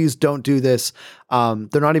saying, please don't do this. They're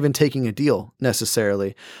not even taking a deal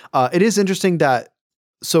necessarily. It is interesting that,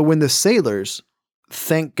 so when the sailors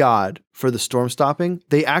thank God for the storm stopping,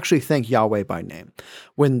 they actually thank Yahweh by name.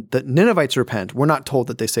 When the Ninevites repent, we're not told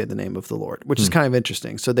that they say the name of the Lord, which is kind of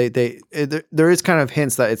interesting. So there is kind of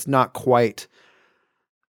hints that it's not quite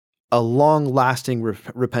a long-lasting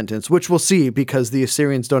repentance, which we'll see because the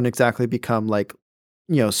Assyrians don't exactly become like,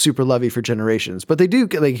 super lovey for generations. But they do,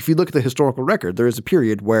 like, if you look at the historical record, there is a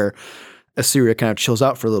period where Assyria kind of chills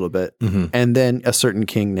out for a little bit, and then a certain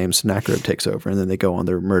king named Sennacherib takes over, and then they go on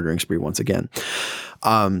their murdering spree once again.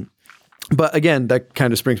 But again, that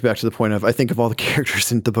kind of brings back to the point of, I think of all the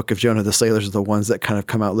characters in the book of Jonah, the sailors are the ones that kind of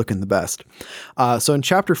come out looking the best. So in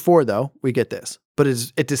chapter 4, though, we get this. But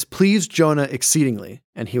it displeased Jonah exceedingly,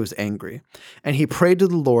 and he was angry. And he prayed to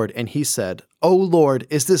the Lord, and he said, O Lord,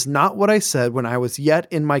 is this not what I said when I was yet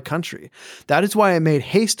in my country? That is why I made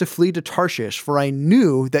haste to flee to Tarshish, for I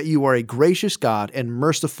knew that you are a gracious God and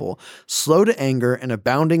merciful, slow to anger and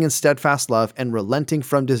abounding in steadfast love and relenting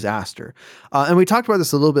from disaster. And we talked about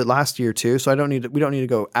this a little bit last year too, so we don't need to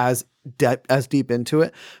go as deep into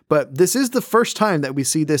it. But this is the first time that we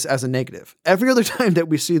see this as a negative. Every other time that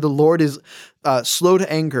we see the Lord is slow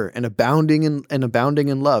to anger and abounding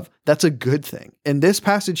in love, that's a good thing. In this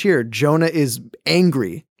passage here, Jonah is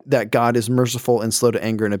angry that God is merciful and slow to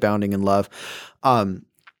anger and abounding in love. I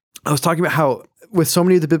was talking about how with so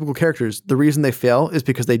many of the biblical characters, the reason they fail is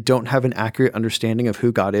because they don't have an accurate understanding of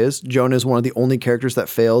who God is. Jonah is one of the only characters that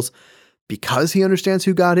fails because he understands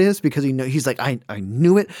who God is, because he's like, I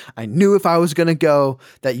knew it. I knew if I was going to go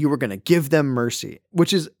that you were going to give them mercy,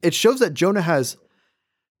 it shows that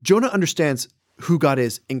Jonah understands who God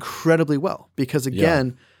is incredibly well, because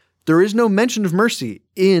again, there is no mention of mercy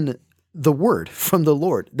in the word from the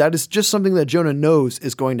Lord. That is just something that Jonah knows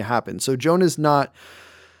is going to happen. So Jonah's not,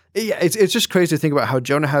 it's just crazy to think about how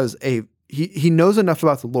Jonah has he knows enough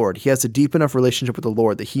about the Lord. He has a deep enough relationship with the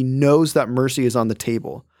Lord that he knows that mercy is on the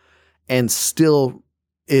table, and still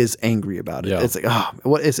is angry about it. Yeah. It's like,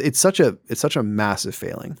 it's such a massive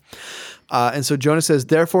failing. And so Jonah says,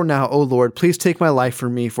 therefore now, O Lord, please take my life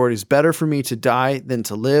from me, for it is better for me to die than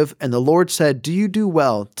to live. And the Lord said, do you do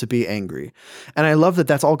well to be angry? And I love that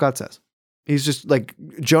that's all God says. He's just like,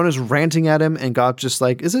 Jonah's ranting at him, and God's just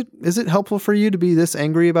like, is it helpful for you to be this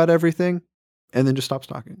angry about everything? And then just stops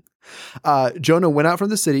talking. Jonah went out from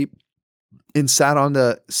the city and sat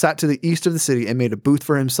to the east of the city and made a booth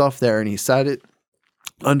for himself there. And he sat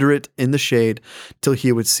under it in the shade till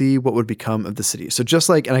he would see what would become of the city. So just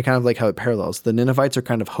like, and I kind of like how it parallels, the Ninevites are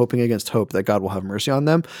kind of hoping against hope that God will have mercy on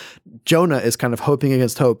them. Jonah is kind of hoping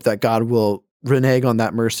against hope that God will renege on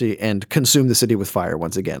that mercy and consume the city with fire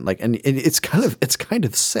once again. Like, and it's kind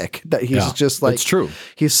of sick that he's just like, it's true.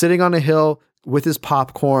 He's sitting on a hill with his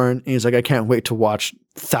popcorn, and he's like, I can't wait to watch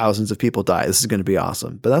thousands of people die. This is going to be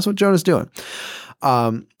awesome. But that's what Jonah's doing.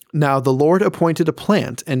 Now the Lord appointed a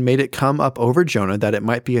plant and made it come up over Jonah, that it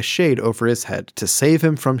might be a shade over his head to save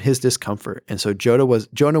him from his discomfort. And so Jonah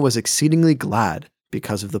was exceedingly glad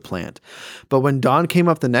because of the plant. But when dawn came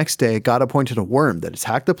up the next day, God appointed a worm that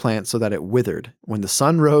attacked the plant so that it withered. When the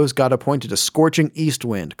sun rose, God appointed a scorching east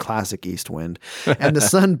wind, classic east wind, and the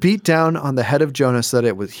sun beat down on the head of Jonah so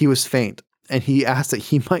that he was faint. And he asked that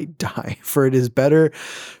he might die, for it is better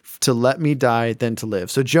to let me die than to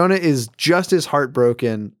live. So Jonah is just as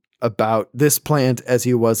heartbroken about this plant as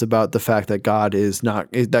he was about the fact that God's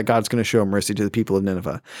going to show mercy to the people of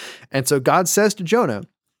Nineveh. And so God says to Jonah,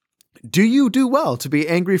 do you do well to be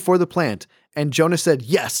angry for the plant? And Jonah said,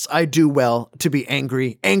 yes, I do well to be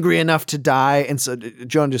angry enough to die. And so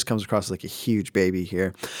Jonah just comes across like a huge baby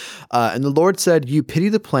here. And the Lord said, you pity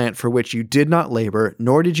the plant for which you did not labor,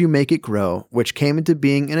 nor did you make it grow, which came into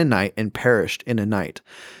being in a night and perished in a night.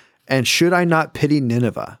 And should I not pity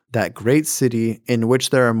Nineveh, that great city in which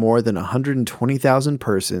there are more than 120,000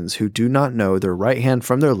 persons who do not know their right hand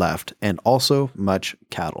from their left, and also much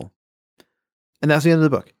cattle? And that's the end of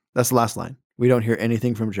the book. That's the last line. We don't hear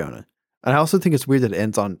anything from Jonah. And I also think it's weird that it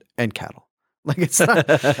ends on "and cattle." Like it's not,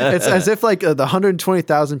 it's as if like the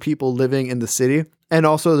 120,000 people living in the city, and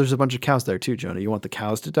also there's a bunch of cows there too. Jonah, you want the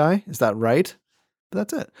cows to die? Is that right? But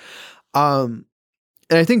that's it.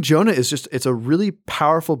 And I think Jonah it's a really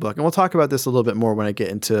powerful book. And we'll talk about this a little bit more when I get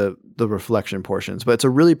into the reflection portions, but it's a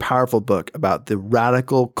really powerful book about the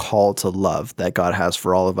radical call to love that God has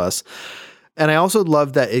for all of us. And I also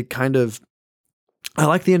love that I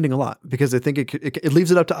like the ending a lot, because I think it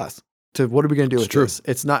leaves it up to us to what are we going to do with this?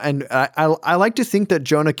 It's not, and I like to think that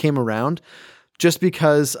Jonah came around just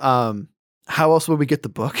because, how else would we get the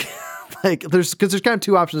book? Like there's kind of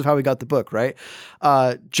two options of how we got the book, right?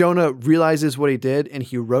 Jonah realizes what he did and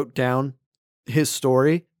he wrote down his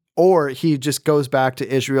story, or he just goes back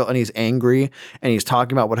to Israel and he's angry and he's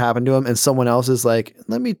talking about what happened to him, and someone else is like,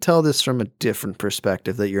 let me tell this from a different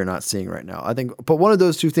perspective that you're not seeing right now. I think, but one of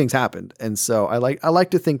those two things happened. And so I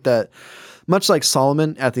like to think that, much like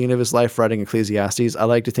Solomon at the end of his life writing Ecclesiastes, I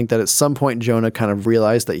like to think that at some point Jonah kind of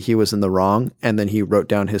realized that he was in the wrong, and then he wrote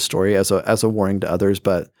down his story as a warning to others.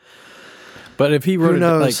 But if he wrote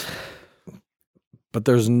it, but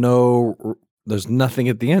there's nothing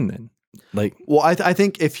at the end then. Like, well, I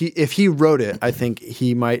think if he wrote it, I think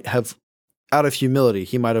he might have, out of humility,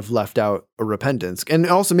 he might have left out a repentance. And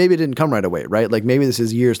also maybe it didn't come right away, right? Like maybe this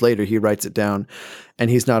is years later, he writes it down and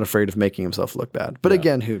he's not afraid of making himself look bad. But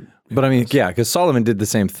again, but I mean, yeah, because Solomon did the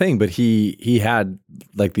same thing, but he had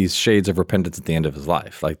like these shades of repentance at the end of his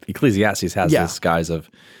life. Like Ecclesiastes has this guise of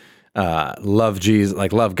love Jesus,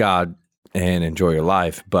 like love God and enjoy your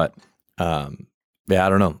life. But I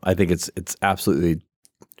don't know. I think it's absolutely,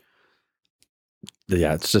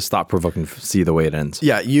 it's just thought provoking to see the way it ends.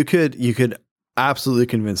 Yeah, you could absolutely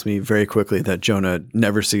convince me very quickly that Jonah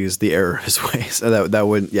never sees the error of his ways.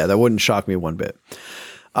 That wouldn't shock me one bit.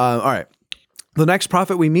 All right. The next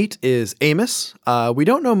prophet we meet is Amos. We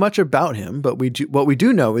don't know much about him, but what we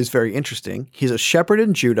do know is very interesting. He's a shepherd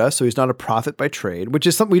in Judah, so he's not a prophet by trade, which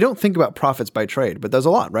is something we don't think about prophets by trade, but there's a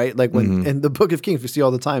lot, right? Like when in the book of Kings, we see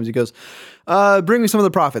all the times he goes, bring me some of the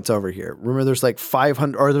prophets over here. Remember, there's like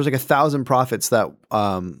 500, or there's like 1,000 prophets that,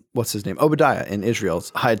 what's his name? Obadiah in Israel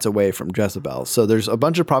hides away from Jezebel. So there's a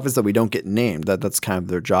bunch of prophets that we don't get named. That's kind of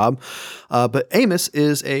their job. But Amos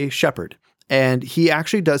is a shepherd. And he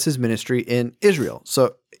actually does his ministry in Israel.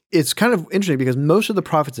 So it's kind of interesting because most of the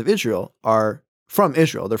prophets of Israel are from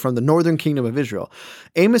Israel. They're from the northern kingdom of Israel.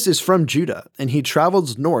 Amos is from Judah, and he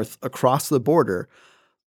travels north across the border,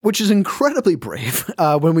 which is incredibly brave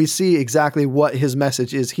when we see exactly what his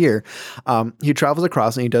message is here. He travels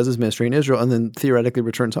across and he does his ministry in Israel and then theoretically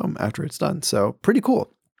returns home after it's done. So pretty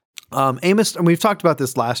cool. Amos, and we've talked about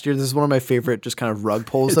this last year. This is one of my favorite just kind of rug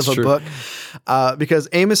pulls of a book because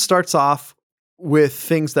Amos starts off with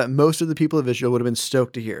things that most of the people of Israel would have been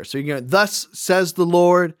stoked to hear. So you go, thus says the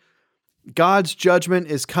Lord, God's judgment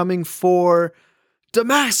is coming for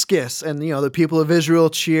Damascus. And, the people of Israel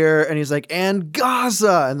cheer. And he's like, and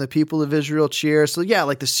Gaza. And the people of Israel cheer. So yeah,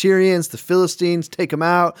 like the Syrians, the Philistines take him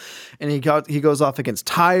out. And he goes off against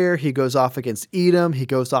Tyre. He goes off against Edom. He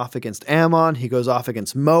goes off against Ammon. He goes off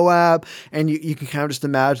against Moab. And you can kind of just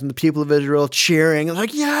imagine the people of Israel cheering. And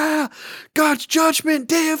like, yeah, God's judgment,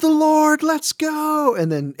 day of the Lord, let's go. And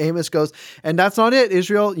then Amos goes, and that's not it,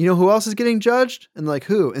 Israel. You know who else is getting judged? And like,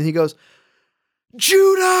 who? And he goes,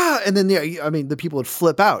 Judah. And then, the people would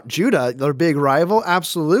flip out. Judah, their big rival.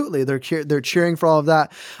 Absolutely. They're cheering for all of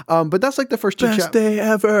that. But that's like the first two chapters. Best day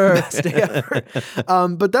ever. Best day ever.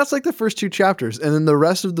 But that's like the first two chapters. And then the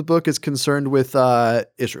rest of the book is concerned with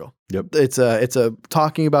Israel. Yep. It's a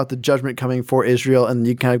talking about the judgment coming for Israel. And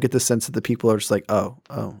you kind of get the sense that the people are just like, oh,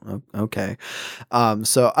 okay.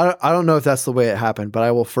 So I don't know if that's the way it happened, but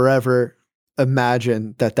I will forever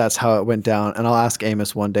imagine that that's how it went down. And I'll ask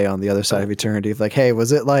Amos one day on the other side of eternity, of like, hey,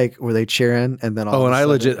 was it like, were they cheering? And then I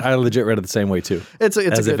legit read it the same way too. It's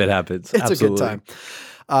as if it happens. It's Absolutely. a good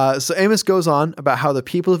time. So Amos goes on about how the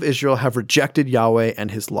people of Israel have rejected Yahweh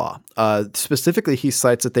and his law. Specifically, he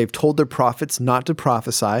cites that they've told their prophets not to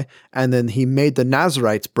prophesy, and then he made the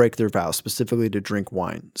Nazarites break their vows, specifically to drink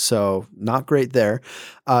wine. So not great there.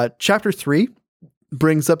 Chapter 3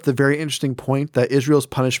 brings up the very interesting point that Israel's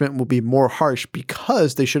punishment will be more harsh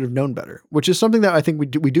because they should have known better, which is something that I think we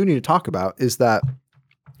do need to talk about, is that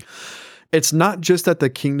it's not just that the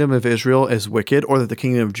kingdom of Israel is wicked or that the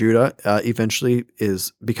kingdom of Judah eventually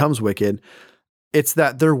becomes wicked. It's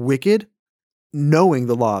that they're wicked knowing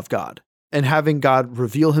the law of God and having God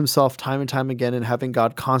reveal himself time and time again and having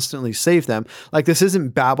God constantly save them. Like, this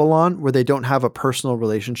isn't Babylon where they don't have a personal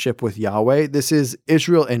relationship with Yahweh. This is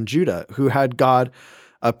Israel and Judah who had God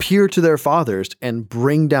appear to their fathers and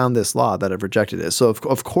bring down this law that have rejected it. So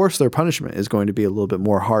of course their punishment is going to be a little bit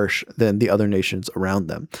more harsh than the other nations around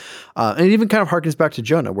them. And it even kind of harkens back to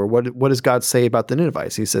Jonah, where what does God say about the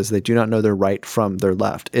Ninevites? He says they do not know their right from their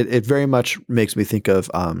left. It very much makes me think of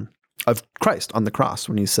Christ on the cross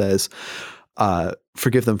when he says,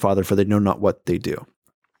 forgive them, Father, for they know not what they do.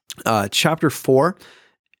 Chapter 4,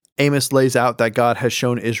 Amos lays out that God has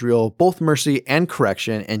shown Israel both mercy and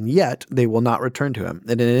correction, and yet they will not return to him.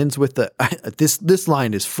 And it ends with this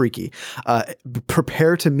line is freaky.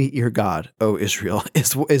 Prepare to meet your God, O Israel,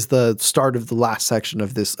 is the start of the last section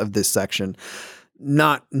of this section.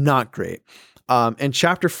 Not great. In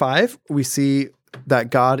chapter 5, we see that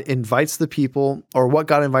God invites the people, or what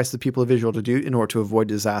God invites the people of Israel to do in order to avoid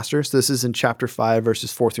disaster. So this is in chapter 5,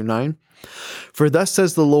 verses 4-9. For thus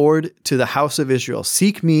says the Lord to the house of Israel,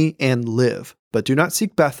 seek me and live, but do not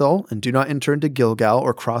seek Bethel, and do not enter into Gilgal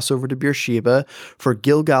or cross over to Beersheba, for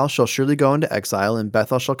Gilgal shall surely go into exile, and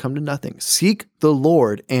Bethel shall come to nothing. Seek the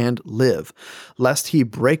Lord and live, lest he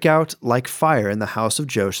break out like fire in the house of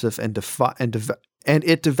Joseph and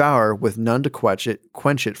it devour with none to quench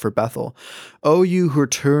it for Bethel. O you who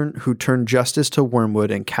turn justice to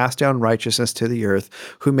wormwood and cast down righteousness to the earth,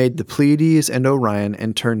 who made the Pleiades and Orion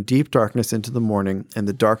and turned deep darkness into the morning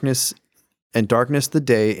and darkness the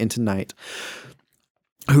day into night,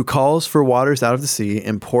 who calls for waters out of the sea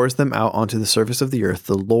and pours them out onto the surface of the earth.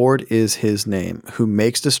 The Lord is his name, who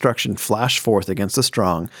makes destruction flash forth against the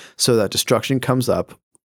strong, so that destruction comes up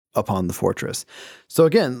upon the fortress. So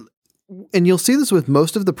again, and you'll see this with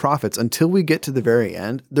most of the prophets until we get to the very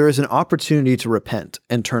end, there is an opportunity to repent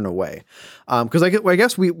and turn away. Because I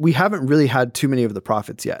guess we haven't really had too many of the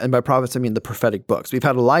prophets yet. And by prophets, I mean the prophetic books. We've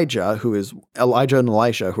had Elijah and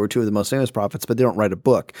Elisha, who are two of the most famous prophets, but they don't write a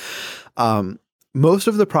book. Most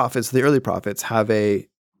of the prophets, the early prophets, have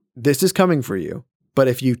this is coming for you, but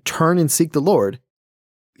if you turn and seek the Lord,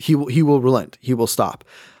 he will relent. He will stop.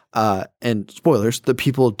 And spoilers, the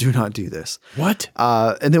people do not do this. What?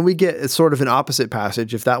 And then we get sort of an opposite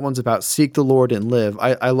passage. If that one's about seek the Lord and live,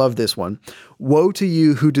 I love this one. Woe to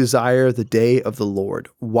you who desire the day of the Lord.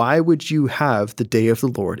 Why would you have the day of the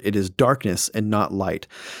Lord? It is darkness and not light.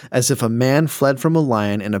 As if a man fled from a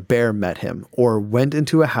lion and a bear met him, or went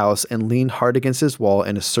into a house and leaned hard against his wall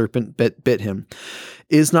and a serpent bit him.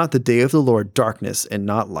 Is not the day of the Lord darkness and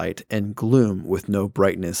not light, and gloom with no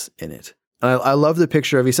brightness in it? And I love the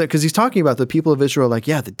picture of, he said, because he's talking about the people of Israel, like,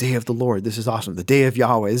 yeah, the day of the Lord, this is awesome. The day of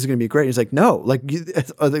Yahweh, this is going to be great. And he's like, no, like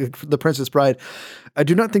the Princess Bride, I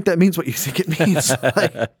do not think that means what you think it means.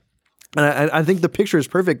 And I think the picture is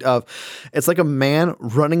perfect of, it's like a man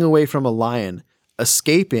running away from a lion,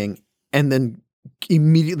 escaping, and then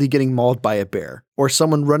immediately getting mauled by a bear, or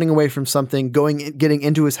someone running away from something, getting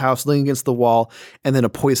into his house, leaning against the wall, and then a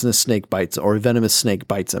poisonous snake bites or a venomous snake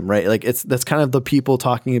bites him, right? Like that's kind of the people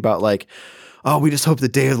talking about like, oh, we just hope the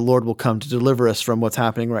day of the Lord will come to deliver us from what's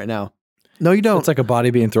happening right now. No, you don't. It's like a body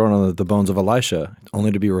being thrown on the bones of Elisha,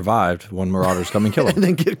 only to be revived when marauders come and kill him. And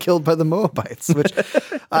then get killed by the Moabites, which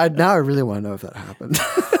now I really want to know if that happened.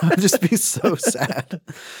 I'd just be so sad.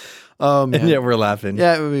 Oh, man. And yeah, we're laughing.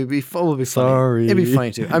 Yeah, it would be funny. Sorry. It'd be funny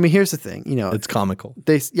too. I mean, here's the thing, it's comical.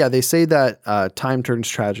 They say that time turns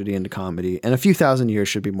tragedy into comedy, and a few thousand years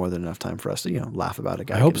should be more than enough time for us to laugh about a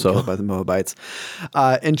guy getting killed by the Moabites.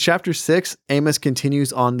 In chapter 6, Amos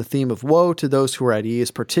continues on the theme of woe to those who are at ease,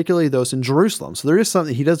 particularly those in Jerusalem. So there is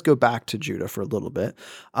something, he does go back to Judah for a little bit.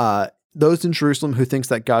 Those in Jerusalem who thinks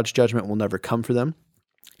that God's judgment will never come for them.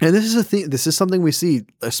 And this is a thing. This is something we see,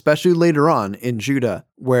 especially later on in Judah,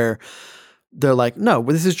 where they're like, "No,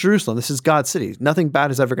 this is Jerusalem. This is God's city. Nothing bad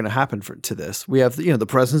is ever going to happen to this. We have, the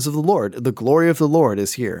presence of the Lord. The glory of the Lord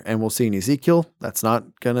is here." And we'll see in Ezekiel that's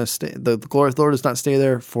not going to stay. The glory of the Lord does not stay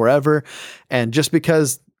there forever. And just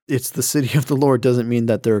because it's the city of the Lord doesn't mean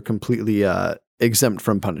that they're completely exempt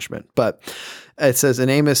from punishment. But it says in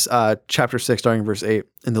Amos chapter 6, starting in verse 8,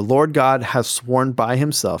 "And the Lord God has sworn by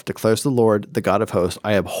himself, declares the Lord, the God of hosts,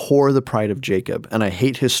 I abhor the pride of Jacob, and I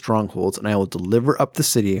hate his strongholds, and I will deliver up the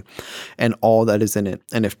city and all that is in it.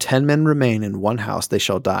 And if 10 men remain in one house, they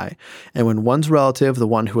shall die. And when one's relative, the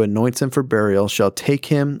one who anoints him for burial, shall take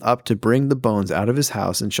him up to bring the bones out of his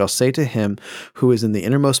house, and shall say to him who is in the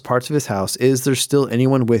innermost parts of his house, Is there still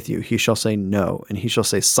anyone with you? He shall say, No. And he shall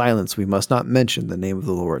say, Silence, we must not mention the name of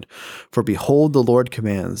the Lord. For behold, the Lord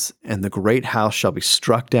commands, and the great house shall be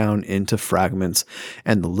struck down into fragments,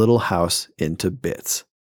 and the little house into bits."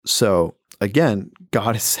 So again,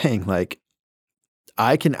 God is saying, like,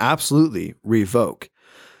 I can absolutely revoke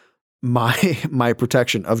my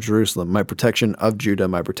protection of Jerusalem, my protection of Judah,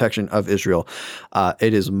 my protection of Israel.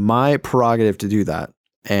 It is my prerogative to do that.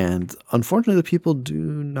 And unfortunately, the people do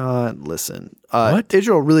not listen.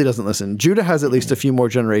 Israel really doesn't listen. Judah has at least a few more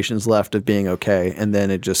generations left of being okay, and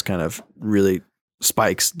then it just kind of really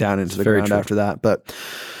spikes down into the ground after that. But,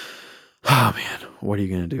 oh man, what are you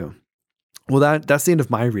going to do? Well, that's the end of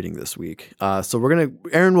my reading this week. So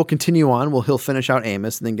Aaron will continue on. He'll finish out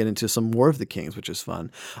Amos and then get into some more of the Kings, which is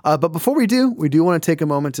fun. But before we do want to take a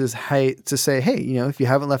moment to say, hey, if you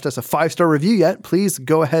haven't left us a 5-star review yet, please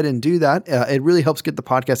go ahead and do that. It really helps get the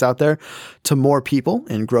podcast out there to more people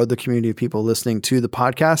and grow the community of people listening to the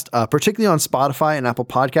podcast, particularly on Spotify and Apple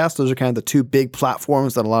Podcasts. Those are kind of the two big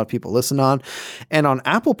platforms that a lot of people listen on. And on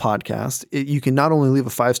Apple Podcasts, you can not only leave a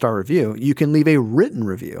 5-star review, you can leave a written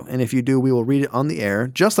review. And if you do, we will read it on the air,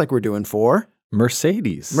 just like we're doing for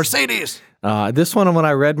Mercedes. This one, when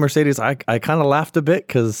I read Mercedes, I kind of laughed a bit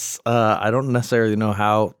because I don't necessarily know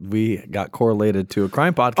how we got correlated to a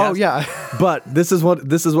crime podcast. Oh yeah, but this is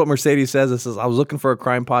what Mercedes says. It says, I was looking for a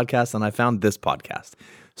crime podcast and I found this podcast.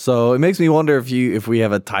 So it makes me wonder if we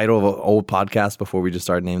have a title of an old podcast before we just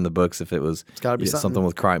start naming the books, if it's gotta be something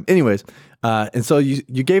with crime. Anyways, and so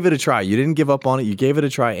you gave it a try. You didn't give up on it. You gave it a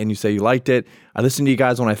try, and you say you liked it. I listen to you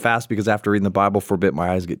guys when I fast because after reading the Bible for a bit, my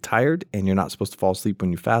eyes get tired, and you're not supposed to fall asleep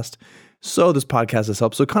when you fast. So this podcast has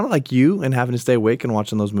helped. So kind of like you and having to stay awake and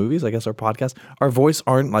watching those movies, I guess our voice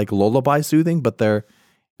aren't like lullaby soothing, but they're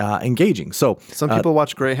engaging. So some people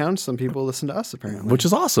watch Greyhound, some people listen to us, apparently, which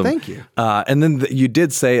is awesome. Thank you. And then you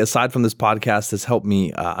did say, aside from this podcast, has helped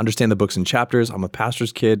me understand the books and chapters. I'm a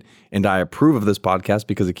pastor's kid, and I approve of this podcast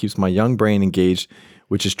because it keeps my young brain engaged,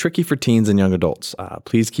 which is tricky for teens and young adults.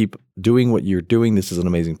 Please keep doing what you're doing. This is an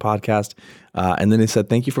amazing podcast. And then they said,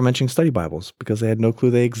 thank you for mentioning study Bibles because they had no clue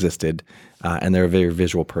they existed. And they're a very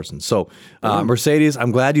visual person. So Mercedes,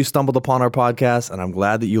 I'm glad you stumbled upon our podcast, and I'm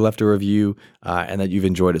glad that you left a review and that you've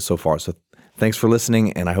enjoyed it so far. So thanks for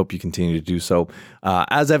listening, and I hope you continue to do so.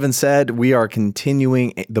 As Evan said, we are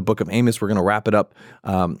continuing the book of Amos. We're going to wrap it up.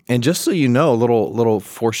 And just so you know, a little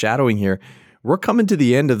foreshadowing here, we're coming to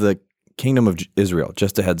the end of the Kingdom of Israel.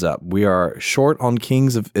 Just a heads up. We are short on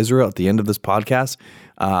Kings of Israel at the end of this podcast,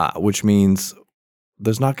 which means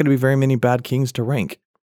there's not going to be very many bad kings to rank.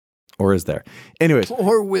 Or is there? Anyways,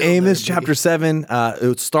 Amos chapter 7,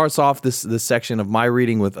 it starts off this section of my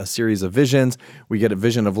reading with a series of visions. We get a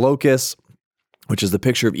vision of locusts, which is the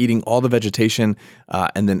picture of eating all the vegetation.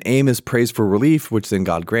 And then Amos prays for relief, which then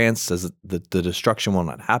God grants, says that the destruction will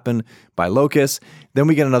not happen by locusts. Then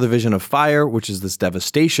we get another vision of fire, which is this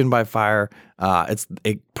devastation by fire.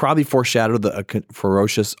 It probably foreshadowed a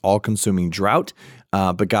ferocious, all-consuming drought,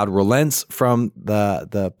 but God relents from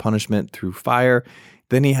the punishment through fire.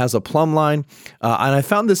 Then he has a plumb line. And I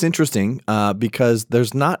found this interesting because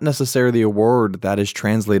there's not necessarily a word that is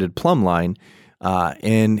translated plumb line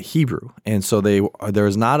in Hebrew. And so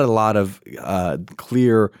there's not a lot of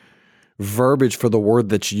clear verbiage for the word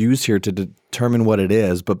that's used here to determine what it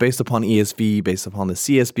is. But based upon ESV, based upon the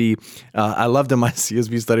CSB, I loved in my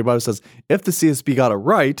CSB study Bible says, if the CSB got it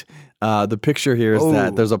right, the picture here is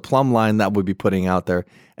that there's a plumb line that would be putting out there.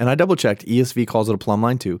 And I double checked, ESV calls it a plumb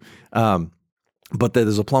line too. But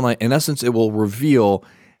there's a plumb line. In essence, it will reveal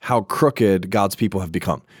how crooked God's people have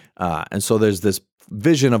become. And so there's this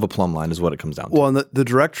vision of a plumb line is what it comes down to. Well, and the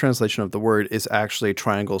direct translation of the word is actually a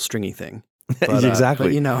triangle stringy thing. But,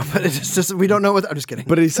 exactly. But it's just, we don't know what, I'm just kidding.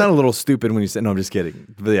 But it sounded a little stupid when you said, no, I'm just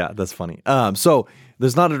kidding. But yeah, that's funny. So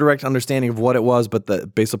there's not a direct understanding of what it was,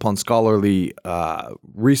 but based upon scholarly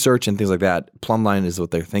research and things like that, plumb line is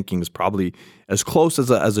what they're thinking is probably as close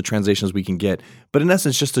as a translation as we can get. But in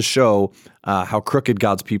essence, just to show how crooked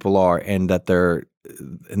God's people are and that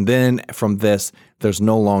and then from this, there's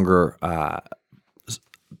no longer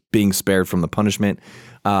being spared from the punishment.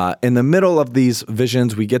 In the middle of these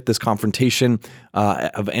visions, we get this confrontation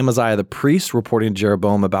of Amaziah the priest reporting to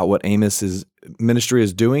Jeroboam about what Amos's ministry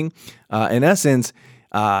is doing. In essence,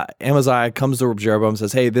 Amaziah comes to Jeroboam and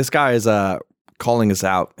says, hey, this guy is calling us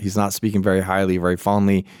out. He's not speaking very highly, very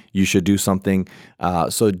fondly. You should do something.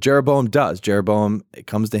 So Jeroboam does. Jeroboam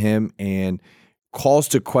comes to him and calls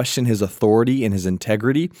to question his authority and his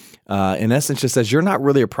integrity. In essence, just says, you're not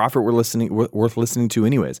really a prophet worth listening to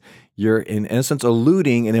anyways. You're, in essence,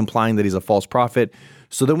 alluding and implying that he's a false prophet.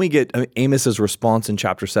 So then we get Amos's response in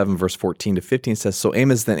chapter 7, verse 14 to 15. It says, so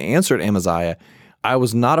Amos then answered Amaziah, I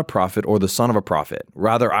was not a prophet or the son of a prophet.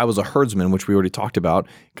 Rather, I was a herdsman, which we already talked about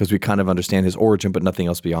because we kind of understand his origin, but nothing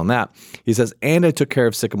else beyond that. He says, and I took care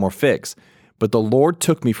of sycamore figs. But the Lord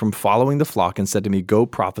took me from following the flock and said to me, go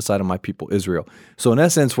prophesy to my people Israel. So in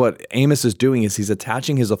essence, what Amos is doing is he's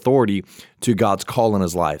attaching his authority to God's call in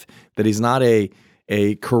his life, that he's not a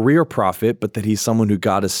career prophet, but that he's someone who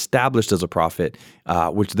God established as a prophet,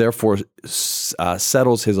 which therefore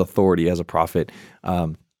settles his authority as a prophet.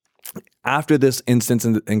 After this instance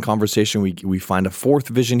in conversation, we find a fourth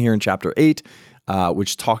vision here in chapter 8,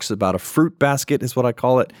 which talks about a fruit basket is what I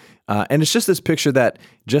call it. And it's just this picture that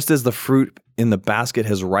just as the fruit in the basket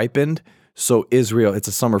has ripened, so Israel, it's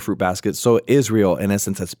a summer fruit basket, so Israel in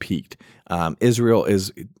essence has peaked. Israel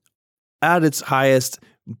is at its highest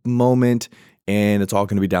moment, and it's all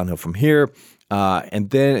going to be downhill from here.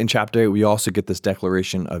 And then in chapter 8, we also get this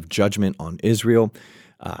declaration of judgment on Israel.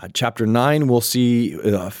 Chapter 9, we'll see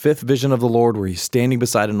a fifth vision of the Lord where he's standing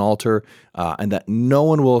beside an altar and that no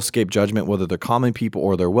one will escape judgment, whether they're common people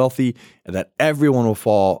or they're wealthy, and that everyone will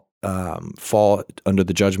fall under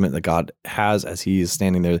the judgment that God has as he is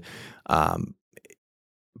standing there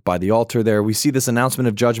by the altar there. We see this announcement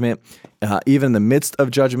of judgment. Even in the midst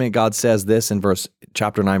of judgment, God says this in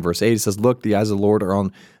chapter 9, verse 8. He says, look, the eyes of the Lord are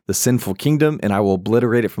on the sinful kingdom, and I will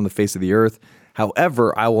obliterate it from the face of the earth.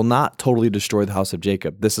 However, I will not totally destroy the house of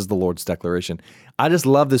Jacob. This is the Lord's declaration. I just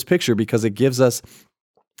love this picture because it gives us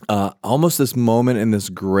almost this moment in this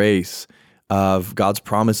grace of God's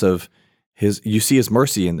promise of you see his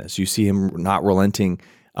mercy in this. You see him not relenting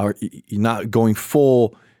or not going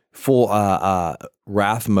full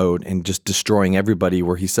wrath mode and just destroying everybody,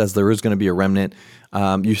 where he says there is going to be a remnant.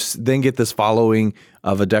 You then get this following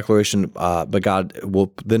of a declaration, but God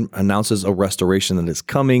will then announces a restoration that is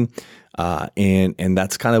coming. And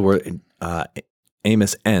that's kind of where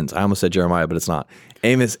Amos ends. I almost said Jeremiah, but it's not.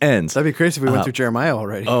 Amos ends. That'd be crazy if we went through Jeremiah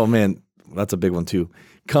already. Oh man, that's a big one too,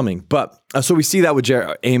 coming. But so we see that with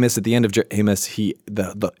Amos at the end of Amos.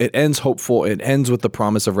 It ends hopeful. It ends with the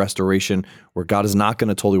promise of restoration, where God is not going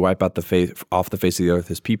to totally wipe out off the face of the earth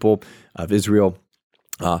his people of Israel.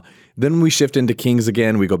 Then we shift into Kings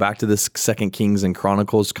again. We go back to this Second Kings and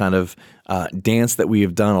Chronicles kind of dance that we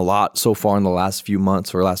have done a lot so far in the last few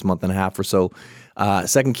months or last month and a half or so.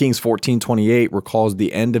 2 Kings 14:28 recalls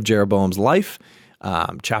the end of Jeroboam's life.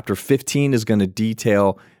 Chapter 15 is going to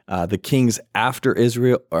detail the kings after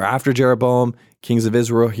Israel or after Jeroboam, kings of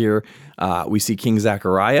Israel here. We see King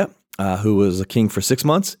Zechariah, who was a king for 6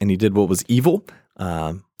 months, and he did what was evil.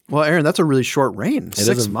 Well, Aaron, that's a really short reign.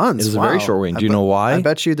 6 months. It is a very short reign. Do you know why? I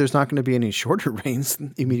bet you there's not going to be any shorter reigns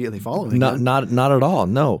immediately following. Not at all.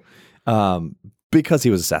 No, because he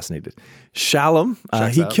was assassinated. Shallum,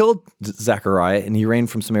 he killed Zechariah, and he reigned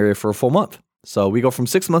from Samaria for a full month. So we go from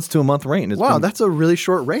 6 months to a month reign. That's a really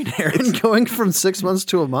short reign, Aaron. Going from 6 months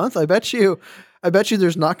to a month. I bet you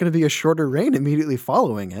there's not going to be a shorter reign immediately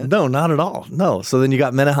following it. No, not at all. No. So then you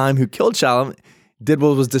got Menahem, who killed Shallum, did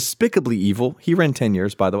what was despicably evil. He reigned 10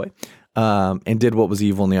 years, by the way. and did what was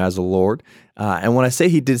evil in the eyes of the Lord. And when I say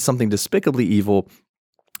he did something despicably evil,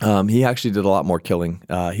 he actually did a lot more killing.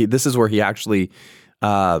 This is where he actually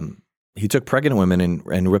he took pregnant women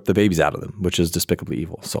and ripped the babies out of them, which is despicably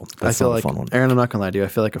evil. So that's not a fun one. Aaron, I'm not gonna lie to you. I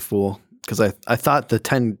feel like a fool because I thought the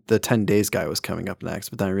 10 days guy was coming up next,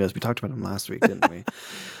 but then I realized we talked about him last week, didn't we?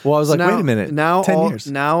 Well, I was wait a minute. Now 10 years.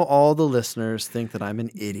 Now all the listeners think that I'm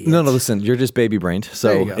an idiot. No, listen, you're just baby brained.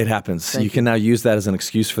 So it happens. You can now use that as an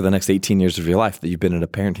excuse for the next 18 years of your life that you've been in a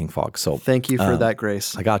parenting fog. So thank you for that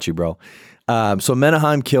grace. I got you, bro. So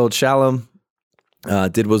Menahem killed Shalom,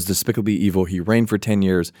 did what was despicably evil. He reigned for 10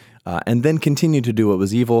 years and then continued to do what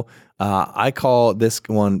was evil. I call this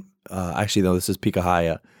one, this is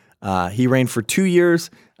Pekahiah. He reigned for 2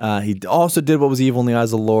 years. He also did what was evil in the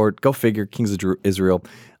eyes of the Lord. Go figure, kings of Israel.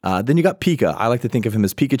 Then you got Pekah. I like to think of him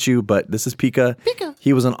as Pikachu, but this is Pekah.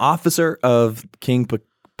 He was an officer of King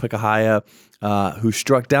Pekahiah who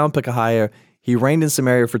struck down Pekahiah. He reigned in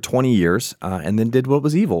Samaria for 20 years and then did what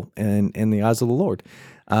was evil in the eyes of the Lord.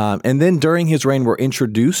 And then during his reign, we're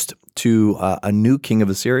introduced to a new king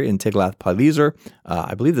of Assyria in Tiglath-Pileser.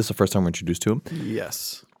 I believe this is the first time we're introduced to him.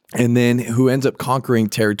 Yes. And then who ends up conquering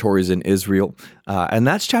territories in Israel. And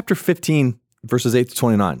that's chapter 15, verses 8 to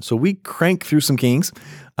 29. So we crank through some kings,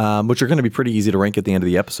 which are going to be pretty easy to rank at the end of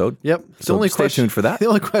the episode. Yep. So stay tuned for that. The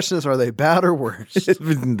only question is, are they bad or worse?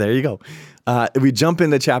 There you go. We jump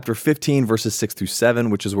into chapter 15, verses 6 through 7,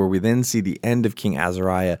 which is where we then see the end of King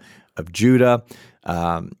Azariah of Judah.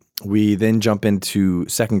 We then jump into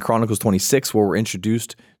 2 Chronicles 26, where we're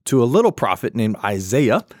introduced to a little prophet named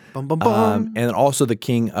Isaiah. Bum, bum, bum. And also the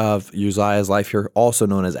king of Uzziah's life here, also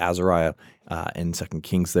known as Azariah in 2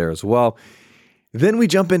 Kings there as well. Then we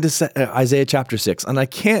jump into Isaiah chapter 6. And I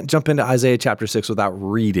can't jump into Isaiah chapter 6 without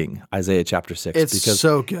reading Isaiah chapter 6. It's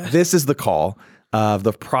so good. This is the call of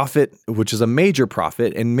the prophet, which is a major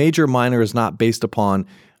prophet. And major minor is not based upon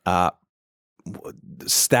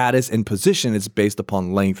status and position. It's based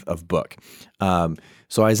upon length of book.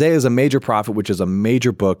 So Isaiah is a major prophet, which is a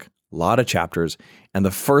major book, a lot of chapters. And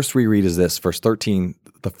the first we read is this, verse 13,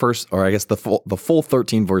 the full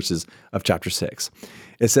 13 verses of chapter 6.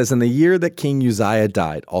 It says, "In the year that King Uzziah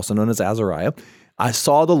died, also known as Azariah, I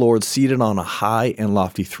saw the Lord seated on a high and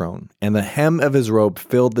lofty throne, and the hem of his robe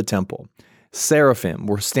filled the temple. Seraphim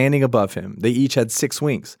were standing above him. They each had 6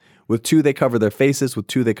 wings. With 2 they covered their faces, with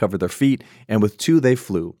 2 they covered their feet, and with 2 they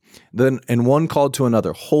flew. And one called to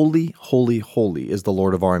another, 'Holy, holy, holy is the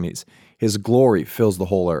Lord of armies. His glory fills the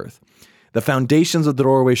whole earth.' The foundations of the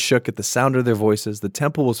doorway shook at the sound of their voices. The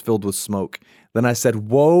temple was filled with smoke. Then I said,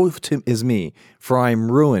 'Woe is me, for I am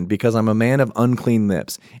ruined, because I'm a man of unclean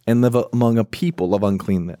lips, and live among a people of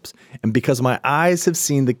unclean lips, and because my eyes have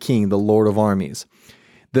seen the King, the Lord of armies.'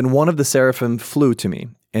 Then one of the seraphim flew to me,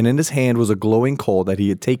 and in his hand was a glowing coal that he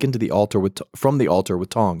had taken to the altar from the altar with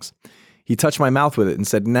tongs. He touched my mouth with it and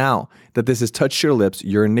said, 'Now that this has touched your lips,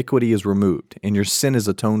 your iniquity is removed, and your sin is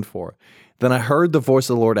atoned for.' Then I heard the voice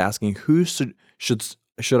of the Lord asking, 'Who should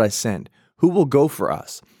I send? Who will go for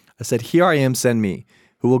us?' I said, 'Here I am, send me.'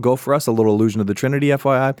 Who will go for us? A little allusion of the Trinity,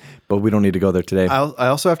 FYI, but we don't need to go there today. I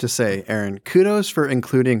also have to say, Aaron, kudos for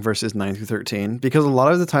including verses 9 through 13, because a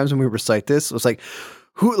lot of the times when we recite this, it was like,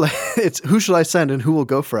 who should I send and who will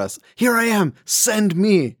go for us? Here I am, send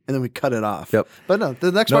me. And then we cut it off. Yep. But no,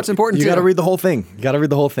 the next part's important too. You got to read the whole thing.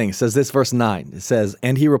 It says this, verse 9. It says,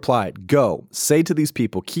 "And he replied, 'Go, say to these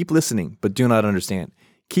people, keep listening, but do not understand.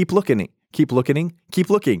 Keep looking,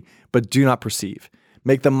 but do not perceive.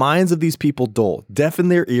 Make the minds of these people dull, deafen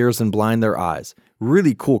their ears and blind their eyes.'"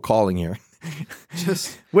 Really cool calling here.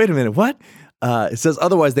 Just wait a minute, what? It says,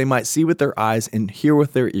 "Otherwise they might see with their eyes and hear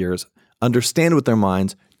with their ears, understand with their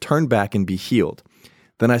minds, turn back and be healed."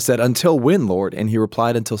 Then I said, "Until when, Lord?" And he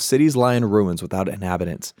replied, "Until cities lie in ruins without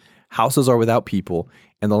inhabitants. Houses are without people,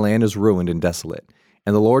 and the land is ruined and desolate.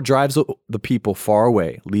 And the Lord drives the people far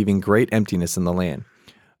away, leaving great emptiness in the land.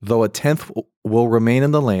 Though a tenth will remain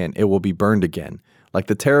in the land, it will be burned again. Like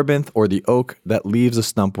the terebinth or the oak that leaves a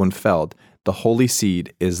stump when felled, the holy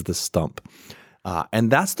seed is the stump."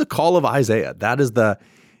 And that's the call of Isaiah. That is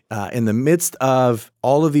in the midst of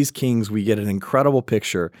all of these kings, we get an incredible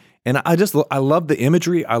picture. And I love the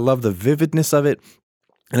imagery. I love the vividness of it.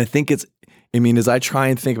 And I think as I try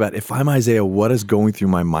and think about, if I'm Isaiah, what is going through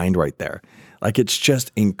my mind right there? Like, it's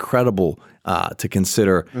just incredible to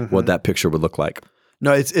consider what that picture would look like.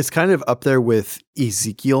 No, it's kind of up there with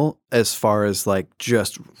Ezekiel as far as like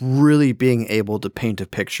just really being able to paint a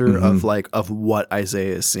picture of what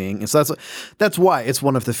Isaiah is seeing. And so that's why it's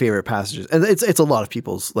one of the favorite passages. And it's a lot of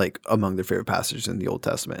people's like among their favorite passages in the Old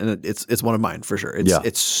Testament. And it's one of mine for sure.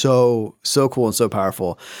 It's so cool and so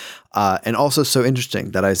powerful. And also so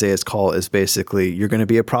interesting that Isaiah's call is basically you're going to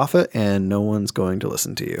be a prophet and no one's going to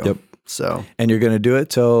listen to you. Yep. So and you're going to do it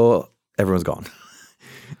till everyone's gone.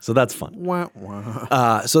 So that's fun. Wah,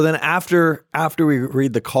 wah. So then after we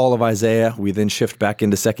read the call of Isaiah, we then shift back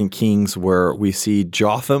into 2 Kings where we see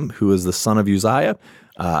Jotham, who is the son of Uzziah,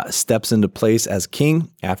 steps into place as king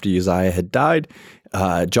after Uzziah had died.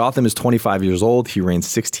 Jotham is 25 years old. He reigned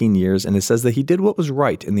 16 years, and it says that he did what was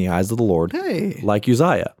right in the eyes of the Lord, like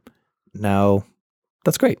Uzziah. Now,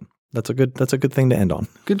 that's great. That's a good thing to end on.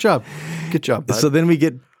 Good job. Good job, bud. So then we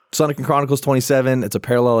get 2 Chronicles 27, it's a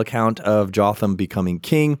parallel account of Jotham becoming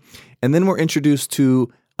king. And then we're introduced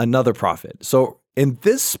to another prophet. So in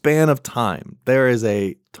this span of time, there is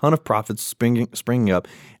a ton of prophets springing up.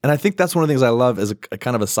 And I think that's one of the things I love as a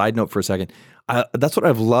kind of a side note for a second. That's what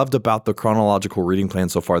I've loved about the chronological reading plan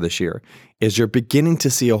so far this year, is you're beginning to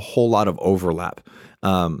see a whole lot of overlap.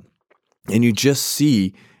 And you just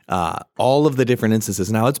see all of the different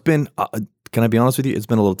instances. Now, it's been... can I be honest with you? It's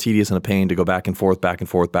been a little tedious and a pain to go back and forth.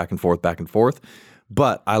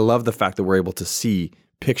 But I love the fact that we're able to see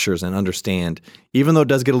pictures and understand, even though it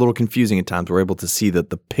does get a little confusing at times, we're able to see that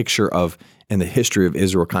the picture of and the history of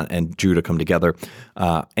Israel and Judah come together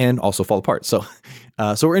and also fall apart. So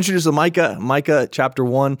we're introduced to Micah. Micah chapter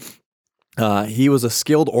 1. He was a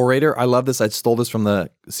skilled orator. I love this. I stole this from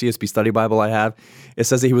the CSB study Bible I have. It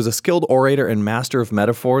says that he was a skilled orator and master of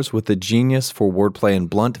metaphors with a genius for wordplay and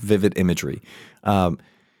blunt, vivid imagery.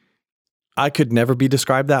 I could never be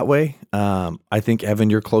described that way. I think, Evan,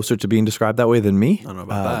 you're closer to being described that way than me. I don't know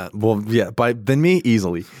about that. Well, yeah, than me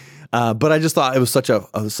easily. But I just thought it was such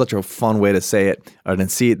a fun way to say it and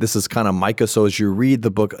see it. This is kind of Micah. So as you read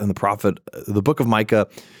the book and the book of Micah,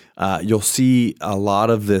 you'll see a lot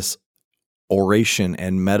of this oration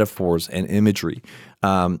and metaphors and imagery.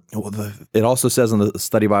 It also says in the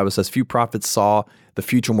study Bible, it says few prophets saw the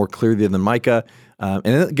future more clearly than Micah. And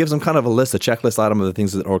it gives them kind of a checklist item of the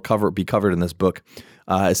things that will be covered in this book.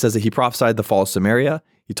 It says that he prophesied the fall of Samaria.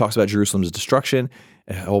 He talks about Jerusalem's destruction.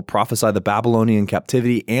 He'll prophesy the Babylonian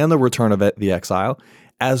captivity and the return of the exile,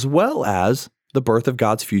 as well as the birth of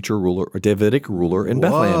God's future ruler or Davidic ruler in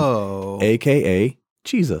Bethlehem, a.k.a.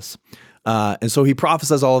 Jesus. And so he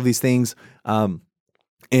prophesies all of these things. And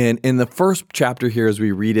in the first chapter here, as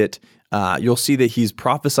we read it, you'll see that he's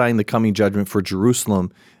prophesying the coming judgment for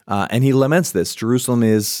Jerusalem. And he laments this. Jerusalem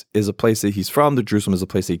is a place that he's from. Jerusalem is a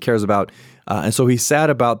place that he cares about. And so he's sad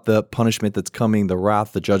about the punishment that's coming, the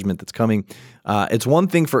wrath, the judgment that's coming. It's one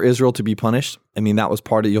thing for Israel to be punished. I mean, that was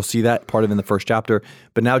part of, you'll see that part of in the first chapter.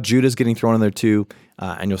 But now Judah's getting thrown in there too.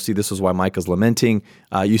 And you'll see this is why Micah's lamenting.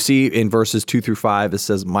 You see in verses 2 through 5, it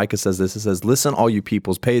says, Micah says this, it says, "Listen, all you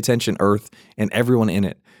peoples, pay attention, earth, and everyone in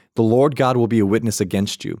it. The Lord God will be a witness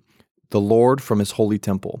against you, the Lord from his holy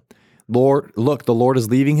temple. Lord, look, the Lord is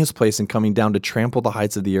leaving his place and coming down to trample the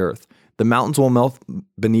heights of the earth. The mountains will melt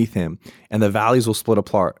beneath him, and the valleys will split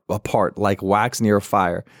apart like wax near a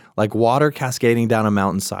fire, like water cascading down a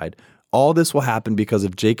mountainside. All this will happen because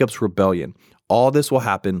of Jacob's rebellion. All this will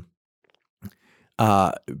happen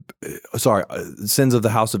sins of the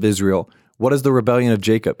house of Israel. What is the rebellion of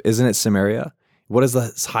Jacob? Isn't it Samaria? What is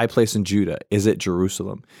the high place in Judah? Is it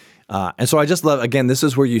Jerusalem?" And so I just love, again, this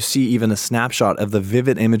is where you see even a snapshot of the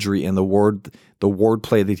vivid imagery and the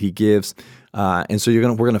wordplay that he gives. And so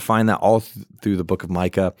we're gonna find that all through the book of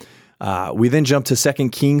Micah. We then jump to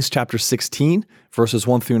 2 Kings chapter 16, verses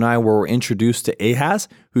 1 through 9, where we're introduced to Ahaz,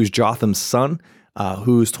 who's Jotham's son,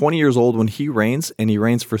 who's 20 years old when he reigns, and he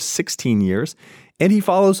reigns for 16 years. And he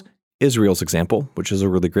follows Israel's example, which is a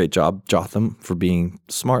really great job, Jotham, for being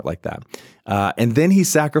smart like that. And then he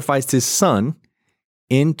sacrificed his son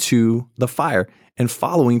into the fire and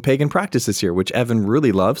following pagan practices here, which Evan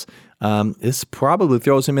really loves. This probably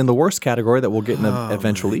throws him in the worst category that we'll get in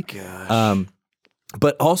eventually.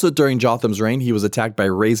 But also during Jotham's reign, he was attacked by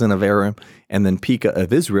Rezin of Aram and then Pekah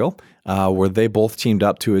of Israel, where they both teamed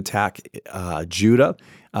up to attack Judah,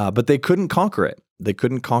 but they couldn't conquer it. They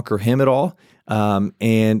couldn't conquer him at all.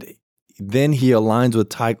 And then he aligns with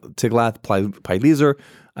Tiglath-Pileser,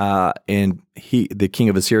 and the king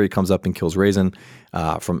of Assyria comes up and kills Rezin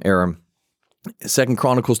from Aram. 2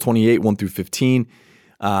 Chronicles 28, 1 through 15,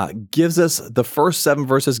 gives us, the first 7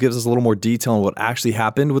 verses gives us a little more detail on what actually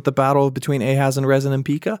happened with the battle between Ahaz and Rezin and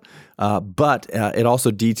Pekah. But it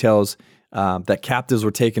also details that captives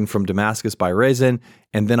were taken from Damascus by Rezin,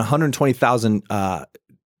 and then 120,000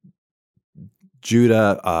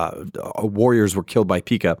 Judah warriors were killed by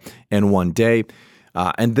Pekah in one day.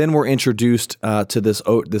 And then we're introduced to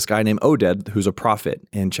this guy named Oded, who's a prophet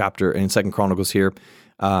in 2 Chronicles here,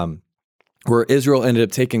 where Israel ended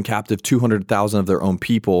up taking captive 200,000 of their own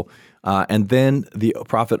people. And then the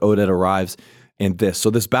prophet Oded arrives in this. So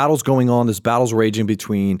this battle's going on. This battle's raging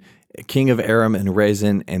between king of Aram and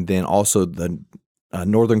Rezin, and then also the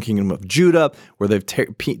northern kingdom of Judah, where they've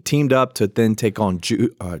teamed up to then take on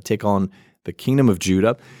the kingdom of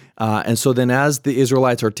Judah. And so then as the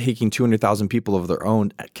Israelites are taking 200,000 people of their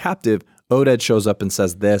own captive, Oded shows up and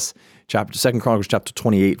says this, 2 Chronicles chapter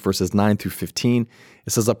 28, verses 9 through 15. It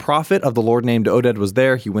says, a prophet of the Lord named Oded was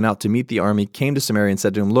there. He went out to meet the army, came to Samaria and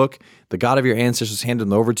said to him, look, the God of your ancestors handed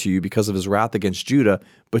them over to you because of his wrath against Judah,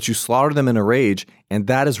 but you slaughtered them in a rage, and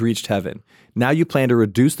that has reached heaven. Now you plan to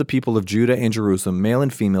reduce the people of Judah and Jerusalem, male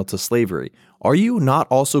and female, to slavery. Are you not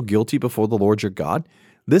also guilty before the Lord your God?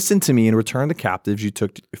 Listen to me and return the captives you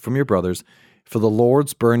took from your brothers, for the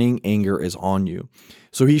Lord's burning anger is on you.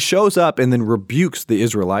 So he shows up and then rebukes the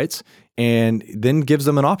Israelites and then gives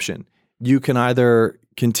them an option. You can either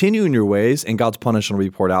continue in your ways and God's punishment will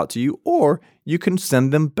be poured out to you, or you can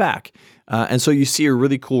send them back. And so you see a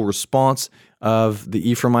really cool response of the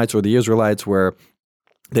Ephraimites or the Israelites where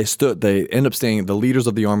they end up staying, the leaders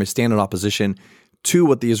of the army stand in opposition to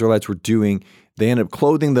what the Israelites were doing. They end up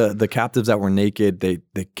clothing the captives that were naked.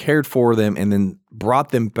 They cared for them and then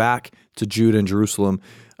brought them back to Judah and Jerusalem.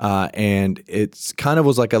 And it's kind of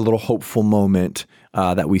was like a little hopeful moment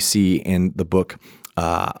that we see in the book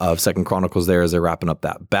of 2 Chronicles there as they're wrapping up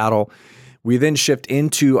that battle. We then shift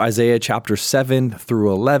into Isaiah chapter 7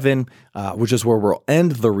 through 11, which is where we'll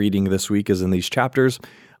end the reading this week, is in these chapters.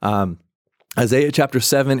 Isaiah chapter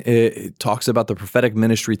 7, it talks about the prophetic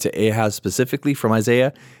ministry to Ahaz specifically from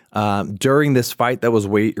Isaiah. During this fight that was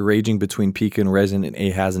raging between Pekah and Rezin and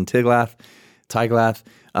Ahaz and Tiglath,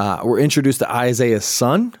 we're introduced to Isaiah's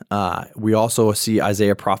son. We also see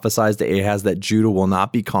Isaiah prophesies to Ahaz that Judah will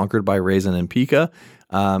not be conquered by Rezin and Pekah.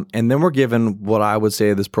 And then we're given what I would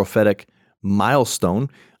say this prophetic milestone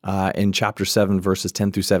in chapter 7, verses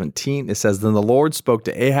 10 through 17. It says, then the Lord spoke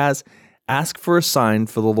to Ahaz, ask for a sign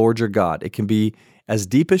for the Lord your God. It can be as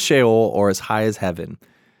deep as Sheol or as high as heaven.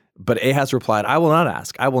 But Ahaz replied, I will not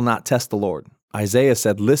ask. I will not test the Lord. Isaiah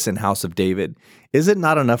said, listen, house of David, is it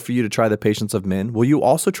not enough for you to try the patience of men? Will you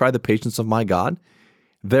also try the patience of my God?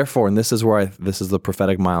 Therefore, and this is where this is the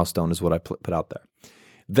prophetic milestone is what I put out there.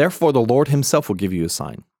 Therefore, the Lord himself will give you a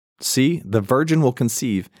sign. See, the virgin will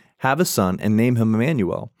conceive, have a son, and name him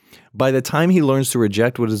Emmanuel. By the time he learns to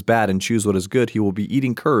reject what is bad and choose what is good, he will be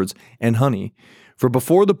eating curds and honey. For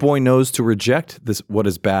before the boy knows to reject what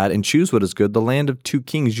is bad and choose what is good, the land of 2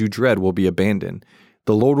 kings you dread will be abandoned.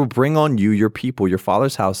 The Lord will bring on you, your people, your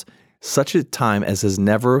father's house, such a time as has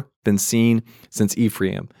never been seen since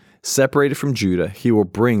Ephraim. Separated from Judah, he will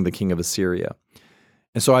bring the king of Assyria.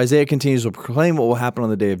 And so Isaiah continues to proclaim what will happen on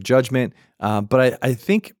the day of judgment. But I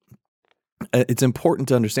think it's important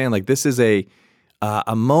to understand, like, this is a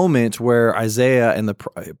moment where Isaiah and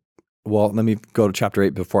let me go to chapter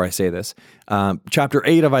 8 before I say this. Chapter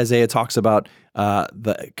 8 of Isaiah talks about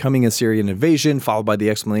the coming Assyrian invasion, followed by the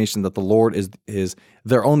explanation that the Lord is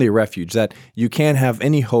their only refuge, that you can't have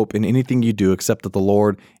any hope in anything you do except that the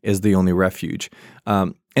Lord is the only refuge.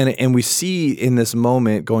 And we see in this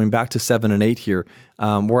moment, going back to 7 and 8 here,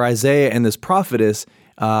 where Isaiah and this prophetess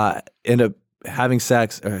end up having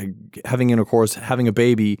sex, having intercourse, having a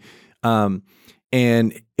baby,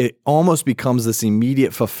 and it almost becomes this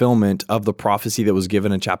immediate fulfillment of the prophecy that was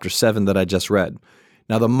given in chapter 7 that I just read.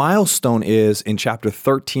 Now, the milestone is in chapter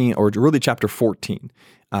 13, or really chapter 14,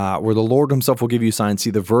 where the Lord himself will give you a sign. See,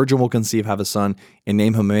 the virgin will conceive, have a son, and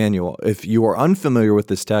name him Emmanuel. If you are unfamiliar with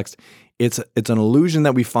this text, it's an allusion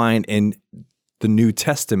that we find in the New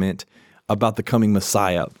Testament about the coming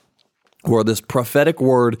Messiah, where this prophetic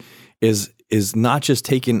word is not just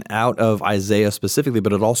taken out of Isaiah specifically,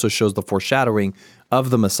 but it also shows the foreshadowing of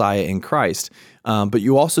the Messiah in Christ. But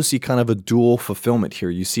you also see kind of a dual fulfillment here.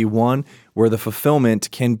 You see one where the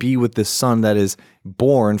fulfillment can be with this son that is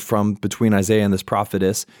born from between Isaiah and this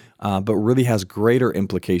prophetess, but really has greater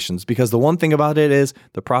implications, because the one thing about it is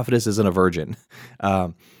the prophetess isn't a virgin.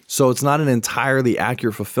 So it's not an entirely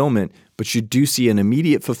accurate fulfillment, but you do see an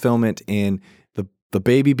immediate fulfillment in the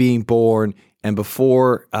baby being born, and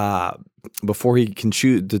before he can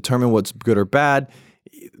determine what's good or bad,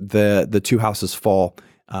 the 2 houses fall.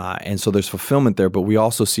 And so there's fulfillment there, but we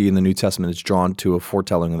also see in the New Testament it's drawn to a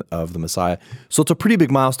foretelling of the Messiah. So it's a pretty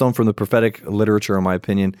big milestone from the prophetic literature, in my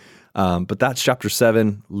opinion. But that's chapter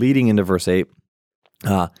 7, leading into verse 8.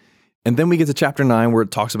 And then we get to chapter 9, where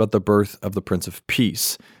it talks about the birth of the Prince of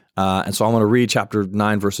Peace. And so I want to read chapter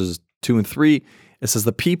 9, verses 2 and 3. It says,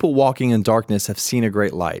 "The people walking in darkness have seen a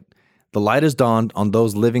great light. The light has dawned on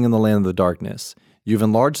those living in the land of the darkness. You've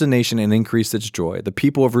enlarged the nation and increased its joy. The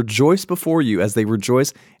people have rejoiced before you as they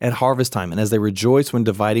rejoice at harvest time and as they rejoice when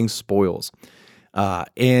dividing spoils."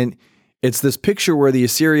 And it's this picture where the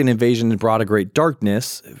Assyrian invasion brought a great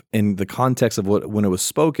darkness in the context of when it was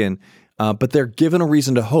spoken, but they're given a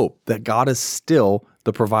reason to hope that God is still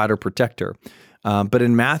the provider, protector. But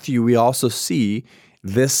in Matthew, we also see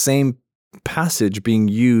this same passage being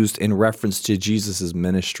used in reference to Jesus's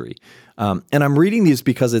ministry. And I'm reading these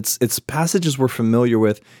because it's passages we're familiar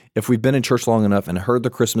with if we've been in church long enough and heard the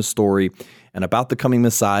Christmas story and about the coming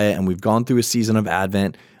Messiah, and we've gone through a season of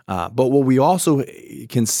Advent. But what we also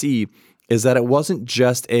can see is that it wasn't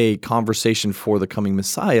just a conversation for the coming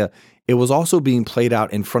Messiah. It was also being played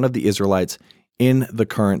out in front of the Israelites in the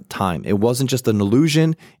current time. It wasn't just an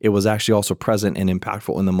illusion. It was actually also present and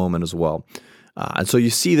impactful in the moment as well. And so you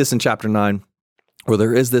see this in chapter 9, where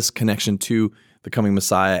there is this connection to the coming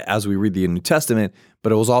Messiah as we read the New Testament,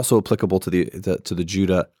 but it was also applicable to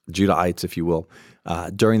the Judahites, if you will.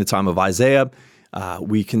 During the time of Isaiah,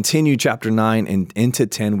 we continue chapter 9 and into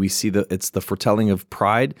 10. We see it's the foretelling of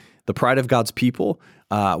pride, the pride of God's people,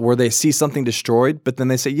 where they see something destroyed, but then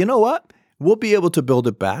they say, you know what? We'll be able to build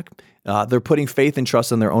it back. They're putting faith and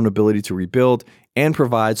trust in their own ability to rebuild and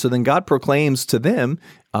provide. So then God proclaims to them,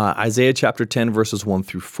 Isaiah chapter 10, verses 1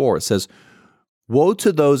 through 4. It says, "Woe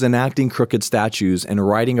to those enacting crooked statutes and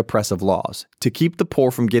writing oppressive laws, to keep the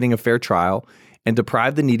poor from getting a fair trial and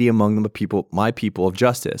deprive the needy among my people of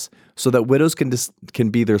justice, so that widows can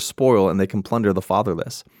be their spoil and they can plunder the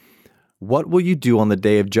fatherless. What will you do on the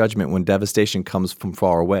day of judgment when devastation comes from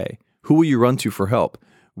far away? Who will you run to for help?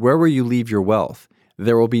 Where will you leave your wealth?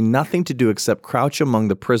 There will be nothing to do except crouch among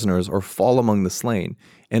the prisoners or fall among the slain.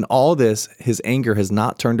 In all this, his anger has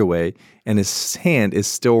not turned away, and his hand is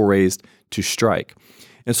still raised to strike."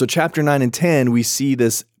 And so chapter 9 and 10, we see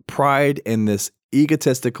this pride and this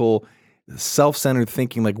egotistical, self-centered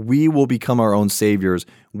thinking, like we will become our own saviors.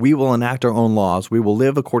 We will enact our own laws. We will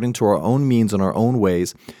live according to our own means and our own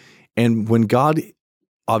ways. And when God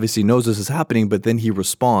obviously knows this is happening, but then he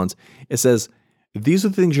responds, it says, these are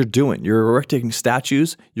the things you're doing. You're erecting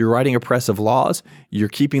statues. You're writing oppressive laws. You're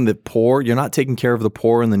keeping the poor. You're not taking care of the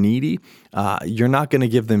poor and the needy. You're not going to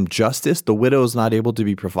give them justice. The widow is not able to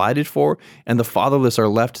be provided for, and the fatherless are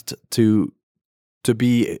left to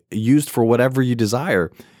be used for whatever you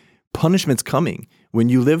desire. Punishment's coming. When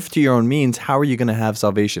you live to your own means, how are you going to have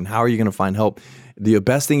salvation? How are you going to find help? The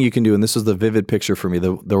best thing you can do, and this is the vivid picture for me,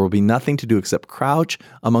 there will be nothing to do except crouch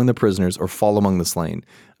among the prisoners or fall among the slain,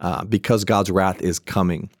 because God's wrath is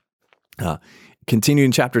coming. Continuing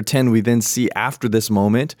in chapter 10, we then see after this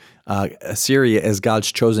moment, Assyria as God's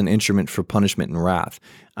chosen instrument for punishment and wrath.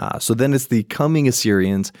 So then it's the coming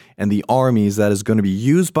Assyrians and the armies that is going to be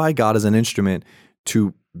used by God as an instrument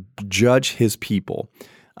to judge his people.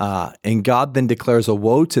 And God then declares a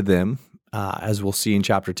woe to them, as we'll see in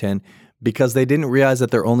chapter 10, because they didn't realize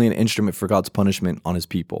that they're only an instrument for God's punishment on his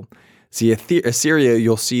people. See, Assyria,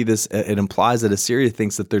 you'll see this, it implies that Assyria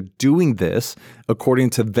thinks that they're doing this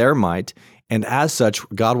according to their might, and as such,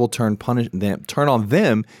 God will turn on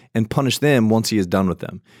them and punish them once he is done with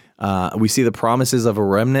them. We see the promises of a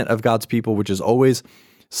remnant of God's people, which is always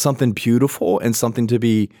something beautiful and something to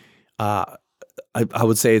be, I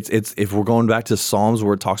would say it's if we're going back to Psalms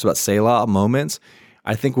where it talks about Selah moments,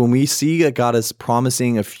 I think when we see that God is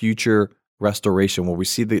promising a future restoration, where we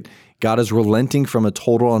see that God is relenting from a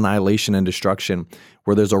total annihilation and destruction,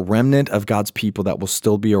 where there's a remnant of God's people that will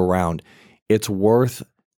still be around, it's worth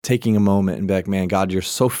taking a moment and be like, man, God, you're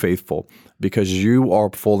so faithful because you are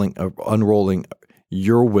unrolling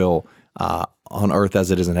your will on earth as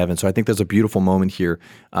it is in heaven. So I think there's a beautiful moment here.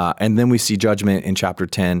 And then we see judgment in chapter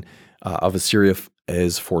 10 of Assyria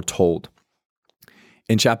is foretold.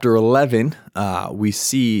 In chapter 11, we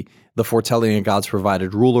see the foretelling of God's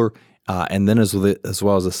provided ruler, and then as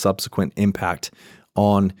well as a subsequent impact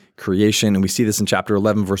on creation. And we see this in chapter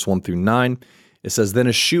 11, verse 1 through 9. It says, "Then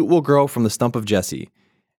a shoot will grow from the stump of Jesse,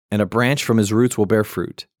 and a branch from his roots will bear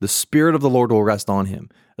fruit. The Spirit of the Lord will rest on him,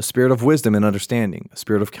 a spirit of wisdom and understanding, a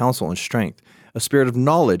spirit of counsel and strength, a spirit of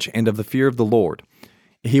knowledge and of the fear of the Lord.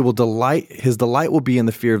 His delight will be in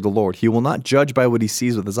the fear of the Lord. He will not judge by what he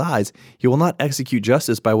sees with his eyes. He will not execute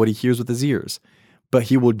justice by what he hears with his ears. But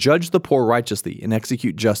he will judge the poor righteously and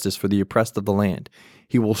execute justice for the oppressed of the land.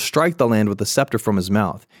 He will strike the land with a scepter from his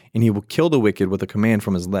mouth, and he will kill the wicked with a command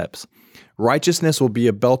from his lips. Righteousness will be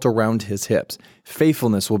a belt around his hips.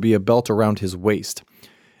 Faithfulness will be a belt around his waist.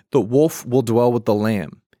 The wolf will dwell with the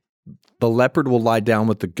lamb. The leopard will lie down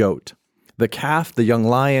with the goat. The calf, the young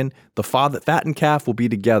lion, the fattened calf will be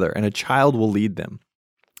together, and a child will lead them.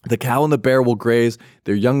 The cow and the bear will graze,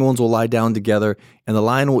 their young ones will lie down together, and the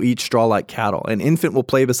lion will eat straw like cattle. An infant will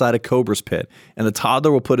play beside a cobra's pit, and a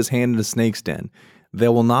toddler will put his hand in a snake's den. They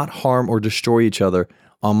will not harm or destroy each other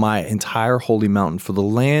on my entire holy mountain, for the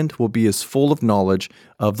land will be as full of knowledge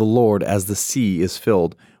of the Lord as the sea is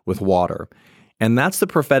filled with water. And that's the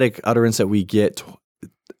prophetic utterance that we get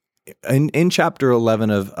in chapter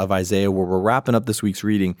 11 of Isaiah, where we're wrapping up this week's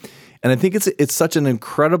reading. And I think it's such an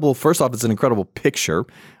incredible, first off, it's an incredible picture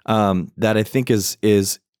that I think is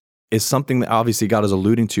something that obviously God is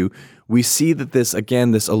alluding to. We see that this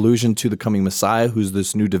allusion to the coming Messiah, who's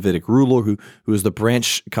this new Davidic ruler, who is the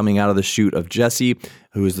branch coming out of the shoot of Jesse,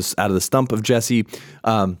 who is out of the stump of Jesse.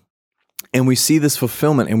 And we see this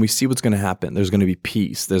fulfillment, and we see what's going to happen. There's going to be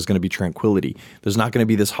peace. There's going to be tranquility. There's not going to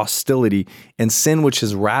be this hostility. And sin, which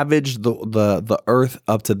has ravaged the earth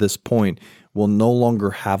up to this point, will no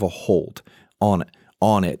longer have a hold on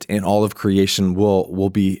it. And all of creation will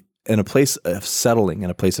be in a place of settling, in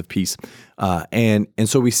a place of peace. And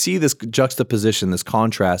so we see this juxtaposition, this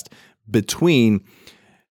contrast between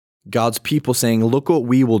God's people saying, look what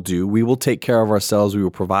we will do. We will take care of ourselves. We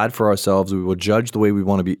will provide for ourselves. We will judge the way we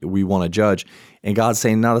want to judge. And God's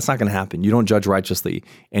saying, no, that's not going to happen. You don't judge righteously.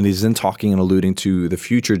 And he's then talking and alluding to the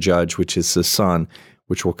future judge, which is his son,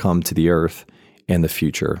 which will come to the earth in the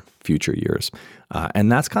future years.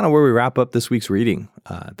 And that's kind of where we wrap up this week's reading.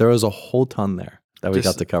 There was a whole ton there that we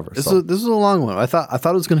got to cover. This is a long one. I thought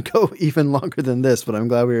it was going to go even longer than this, but I'm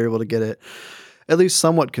glad we were able to get it at least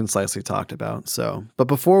somewhat concisely talked about. So, but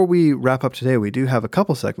before we wrap up today, we do have a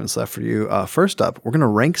couple segments left for you. First up, we're going to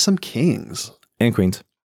rank some kings and queens.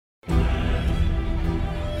 All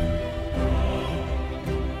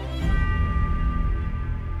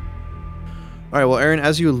right. Well, Aaron,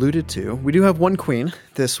 as you alluded to, we do have one queen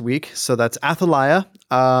this week. So that's Athaliah.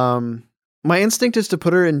 My instinct is to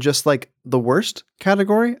put her in just like the worst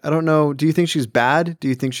category. I don't know. Do you think she's bad? Do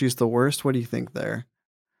you think she's the worst? What do you think there?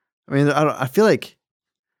 I mean, I feel like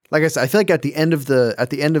I said, I feel like at the end of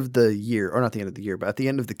the year, or not the end of the year, but at the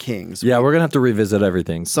end of the Kings. Yeah, we're going to have to revisit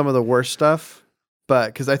everything. Some of the worst stuff.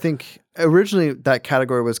 But because I think originally that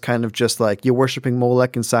category was kind of just like you're worshiping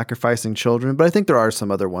Molech and sacrificing children. But I think there are some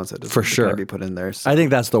other ones that for sure can be put in there. So. I think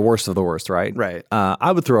that's the worst of the worst, right? Right.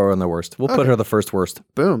 I would throw her on the worst. We'll put her the first worst.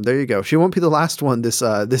 Boom. There you go. She won't be the last one this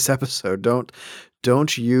episode.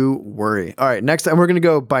 Don't you worry. All right. Next time we're going to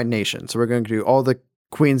go by nation. So we're going to do all the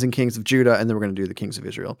queens and kings of Judah, and then we're going to do the kings of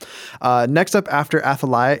Israel. Next up after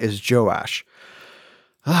Athaliah is Joash.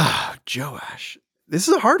 Joash. This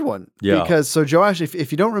is a hard one. Yeah. Because so Joash,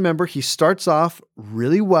 if you don't remember, he starts off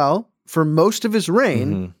really well. For most of his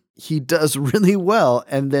reign, he does really well.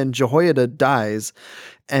 And then Jehoiada dies,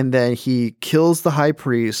 and then he kills the high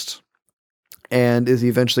priest and is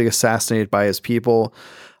eventually assassinated by his people.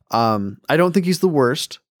 I don't think he's the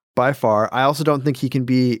worst by far. I also don't think he can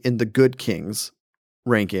be in the good kings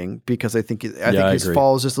ranking because I think his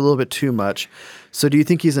fall is just a little bit too much. So do you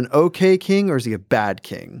think he's an okay king or is he a bad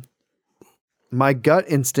king? My gut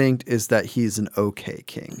instinct is that he's an okay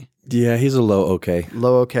king. Yeah, he's a low okay.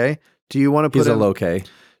 Low okay? Do you want to put him... He's a low okay.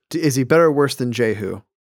 Is he better or worse than Jehu?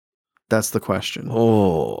 That's the question.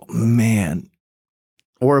 Oh, man.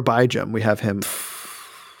 Or Abijam. We have him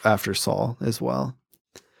after Saul as well.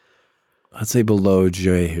 I'd say below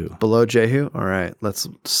Jehu. Below Jehu? All right. Let's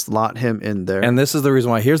slot him in there. And this is the reason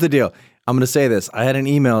why. Here's the deal. I'm going to say this. I had an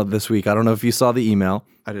email this week. I don't know if you saw the email.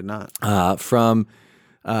 I did not. From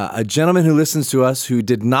a gentleman who listens to us who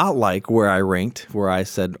did not like where I ranked, where I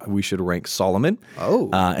said we should rank Solomon.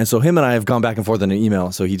 Oh. And so him and I have gone back and forth in an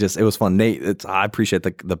email. So it was fun. Nate, I appreciate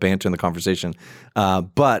the banter and the conversation.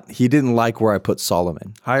 But he didn't like where I put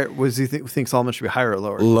Solomon. Higher? Was he think Solomon should be higher or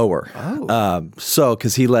lower? Lower. Oh.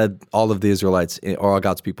 Because he led all of the Israelites or all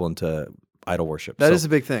God's people into idol worship. That is a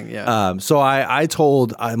big thing, yeah. So I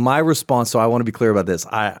told my response, so I want to be clear about this.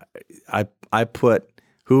 I put,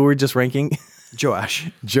 who were we just ranking?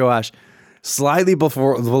 Joash, slightly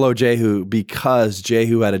below Jehu because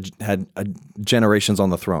Jehu had generations on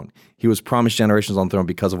the throne. He was promised generations on the throne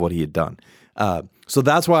because of what he had done. So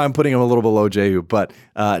that's why I'm putting him a little below Jehu. But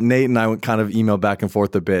Nate and I kind of emailed back and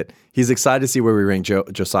forth a bit. He's excited to see where we rank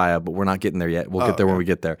Josiah, but we're not getting there yet. We'll get there when we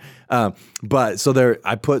get there. But so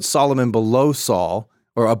I put Solomon below Saul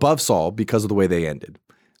or above Saul because of the way they ended.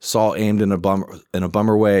 Saul aimed in a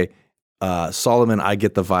bummer way. Solomon, I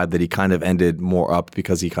get the vibe that he kind of ended more up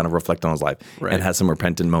because he kind of reflected on his life and had some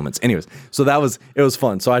repentant moments. Anyways, so it was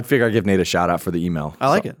fun. So I'd figure I'd give Nate a shout out for the email. I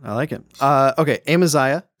like it. Okay,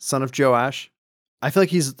 Amaziah, son of Joash. I feel like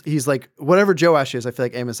he's like whatever Joash is. I feel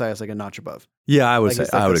like Amaziah is like a notch above. Yeah, I would say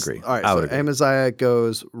like I would agree. All right, so Amaziah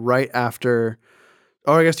goes right after.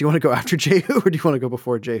 Oh, I guess do you want to go after Jehu or do you want to go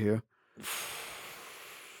before Jehu?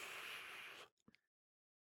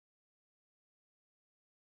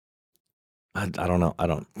 I don't know. I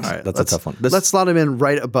don't. All right, that's a tough one. Let's slot him in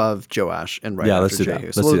right above Joash and right after let's do Jehu.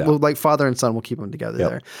 that. So we'll like father and son. We'll keep them together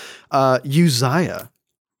there. Uzziah,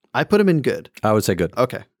 I put him in good. I would say good.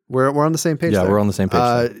 Okay, we're on the same page. Yeah, we're on the same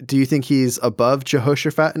page. Do you think he's above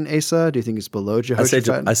Jehoshaphat and Asa? Do you think he's below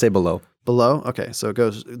Jehoshaphat? I say below. Below. Okay, so it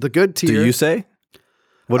goes the good tier. Do you say?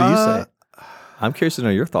 What do you say? I'm curious to know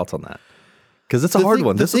your thoughts on that because it's a hard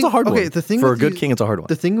one. This is a hard one. The thing for a good king, it's a hard one.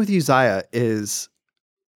 The thing with Uzziah is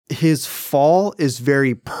his fall is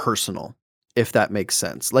very personal, if that makes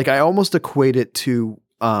sense. Like I almost equate it to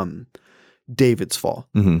David's fall,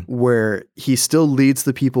 where he still leads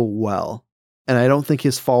the people well. And I don't think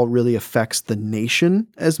his fall really affects the nation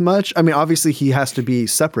as much. I mean, obviously he has to be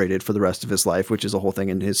separated for the rest of his life, which is a whole thing.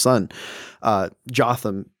 And his son,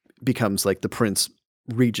 Jotham, becomes like the prince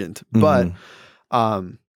regent. But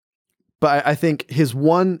I think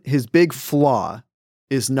his big flaw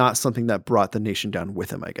is not something that brought the nation down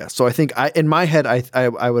with him, I guess. So I think in my head,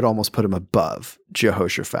 I would almost put him above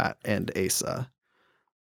Jehoshaphat and Asa.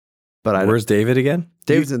 But where's David again?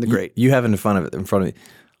 David's in the great. You have it in front of me.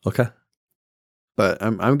 Okay. But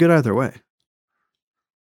I'm good either way.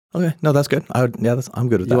 Okay. No, that's good. I'm good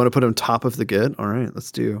with that. You want to put him top of the good? All right,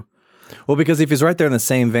 let's do. Well, because if he's right there in the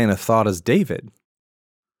same vein of thought as David.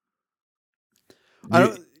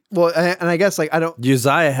 I guess like I don't.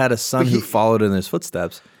 Uzziah had a son who followed in his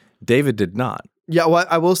footsteps. David did not. Yeah, well,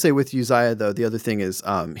 I will say with Uzziah though, the other thing is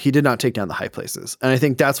he did not take down the high places, and I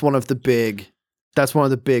think that's one of the big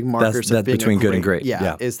markers of being between good and great.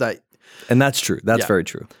 Yeah, is that, and that's true. That's very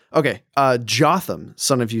true. Okay, Jotham,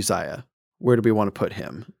 son of Uzziah, where do we want to put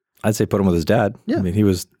him? I'd say put him with his dad. Yeah, I mean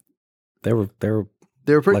they were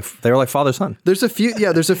like father son. There's a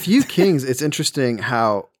few kings. It's interesting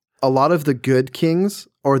how a lot of the good kings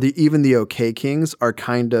or even the okay kings are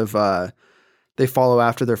kind of they follow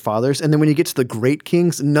after their fathers, and then when you get to the great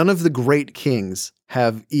kings, none of the great kings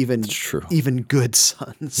have even good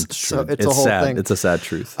sons. So it's a whole sad thing. It's a sad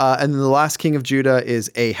truth. And then the last king of Judah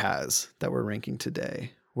is Ahaz that we're ranking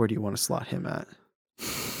today. Where do you want to slot him at?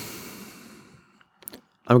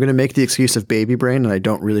 I'm going to make the excuse of baby brain, and I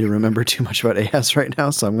don't really remember too much about Ahaz right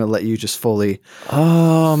now, so I'm going to let you just fully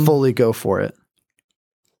go for it.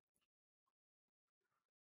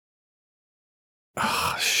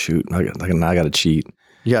 Oh, shoot. I got to cheat.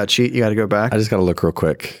 You got to cheat? You got to go back? I just got to look real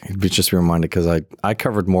quick. Just be reminded because I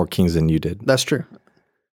covered more kings than you did. That's true.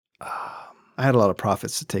 I had a lot of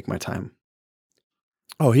prophets to take my time.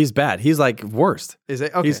 Oh, he's bad. He's like worst. Is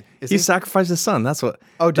it? Okay. He sacrificed his son. That's what.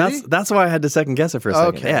 Oh, did he? That's why I had to second guess it for a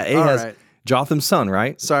second. Okay. Yeah, Ahaz, right. Jotham's son,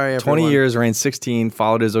 right? Sorry, everyone. 20 years, reigned 16,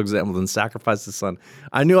 followed his example, then sacrificed his son.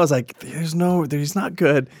 I knew, I was like, he's not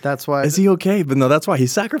good. That's why. Is he okay? But no, that's why he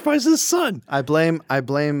sacrificed his son. I blame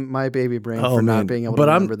my baby brain for not being able to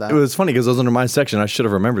remember that. It was funny because it was under my section. I should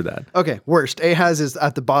have remembered that. Okay, worst. Ahaz is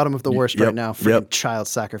at the bottom of the worst right now. Freaking child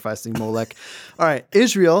sacrificing Molech. All right,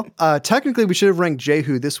 Israel. Technically, we should have ranked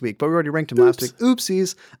Jehu this week, but we already ranked him last week.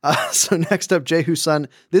 Oopsies. So next up, Jehu's son.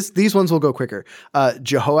 These ones will go quicker.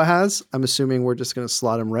 Jehoahaz. I'm assuming we're just going to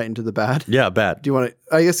slot him right into the bad. Yeah, bad. Do you want to?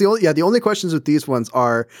 I guess the only questions with these ones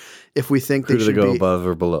are if we think they should go above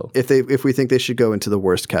or below. If we think they should go into the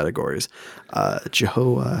worst categories.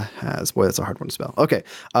 Jehoahaz. Boy, that's a hard one to spell. Okay.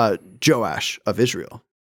 Joash of Israel.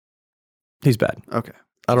 He's bad. Okay.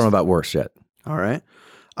 I don't know about worst yet. All right.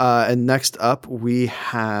 And next up we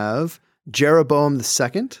have Jeroboam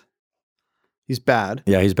II. He's bad.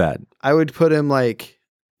 Yeah, he's bad. I would put him like.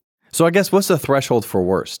 So I guess what's the threshold for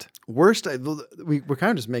worst? Worst, we're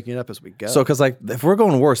kind of just making it up as we go. So, because like if we're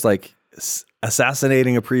going worst, like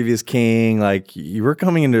assassinating a previous king, like you were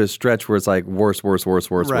coming into a stretch where it's like worst,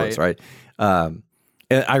 right? And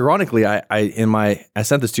ironically, I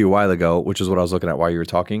sent this to you a while ago, which is what I was looking at while you were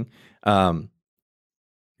talking.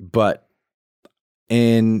 But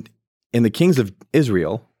in the kings of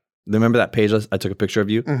Israel. Remember that page I took a picture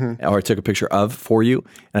of you, or I took a picture of for you,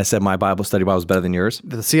 and I said my study Bible is better than yours.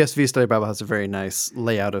 The CSV study Bible has a very nice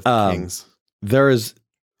layout of the kings. There is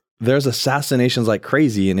there's assassinations like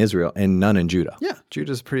crazy in Israel and none in Judah. Yeah,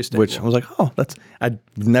 Judah's pretty stable. Which I was like, oh, I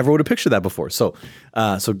never would have pictured that before. So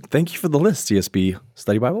thank you for the list, CSB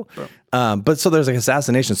Study Bible. But so there's like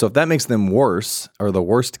assassination. So if that makes them worse or the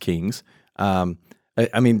worst kings,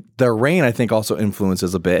 I mean, their reign, I think, also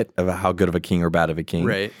influences a bit of how good of a king or bad of a king.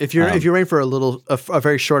 Right. If you reign for a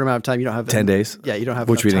very short amount of time, you don't have 10 days. Yeah, you don't have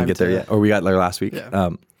which we didn't time get there yet, or we got there last week.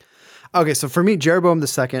 Yeah. Okay, so for me, Jeroboam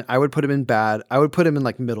II, I would put him in bad. I would put him in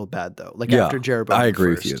like middle bad though, like after Jeroboam. I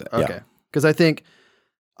agree first. with you. Okay, because I think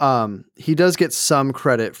he does get some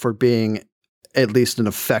credit for being at least an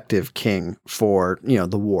effective king for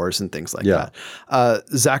the wars and things like that.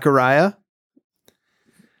 Zechariah,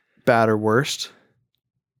 bad or worst?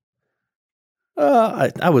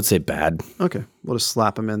 I would say bad. Okay, we'll just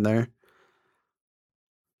slap him in there.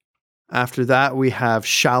 After that, we have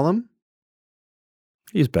Shallum.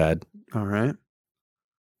 He's bad. All right.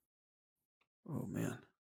 Oh, man.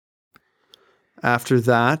 After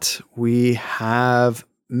that, we have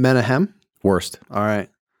Menahem. Worst. All right.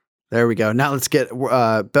 There we go. Now let's get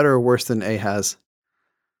better or worse than Ahaz.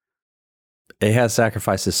 Ahaz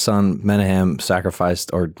sacrificed his son. Menahem sacrificed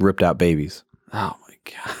or ripped out babies. Oh, my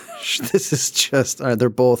gosh. This is just... All right, they're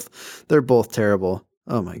both terrible.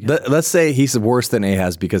 Oh, my God. Let's say he's worse than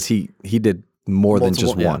Ahaz because he did more than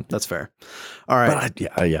just one. That's fair. All right.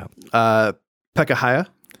 But yeah. Pekahiah.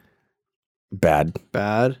 Bad.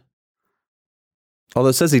 Although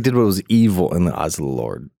it says he did what was evil in the eyes of the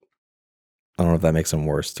Lord. I don't know if that makes him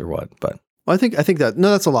worse or what, but well, I think that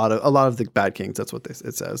that's a lot of the bad kings. That's what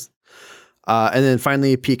it says. And then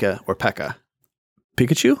finally, Pekah.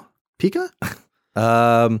 Pikachu.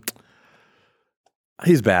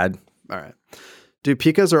 He's bad. All right. Dude,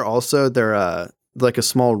 Pikas are also they're like a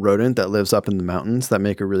small rodent that lives up in the mountains that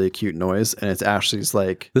make a really cute noise, and it's Ashley's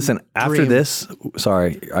like. Listen, after this,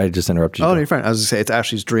 sorry, I just interrupted you. Oh, no, you're fine. I was gonna say it's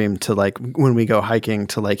Ashley's dream to like when we go hiking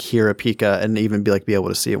to like hear a pika and even be able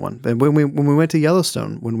to see one. And when we went to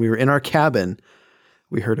Yellowstone, when we were in our cabin,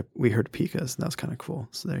 we heard pikas, and that was kind of cool.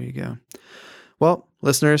 So there you go. Well,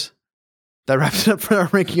 listeners, that wraps it up for our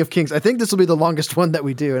ranking of kings. I think this will be the longest one that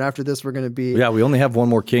we do. And after this, we're going to be... Yeah, we only have one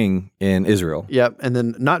more king in Israel. Yep. And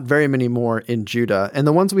then not very many more in Judah. And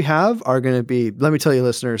the ones we have are going to be, let me tell you,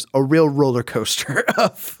 listeners, a real roller coaster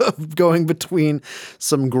of going between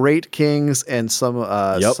some great kings and some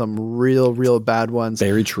real bad ones.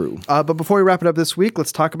 Very true. But before we wrap it up this week,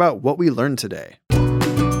 let's talk about what we learned today.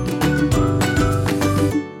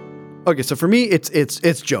 Okay, so for me,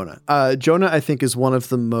 it's Jonah. Jonah, I think, is one of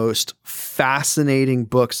the most fascinating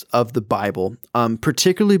books of the Bible,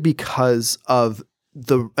 particularly because of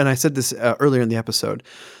and I said this earlier in the episode,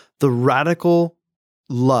 the radical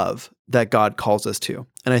love that God calls us to.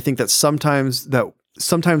 And I think that sometimes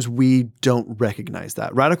we don't recognize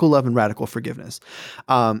that radical love and radical forgiveness.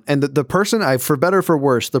 And the person for better or for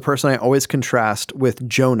worse, the person I always contrast with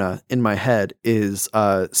Jonah in my head is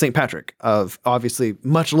St. Patrick, of obviously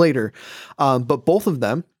much later. But both of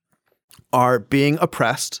them are being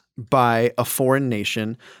oppressed by a foreign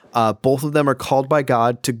nation. Both of them are called by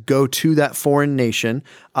God to go to that foreign nation.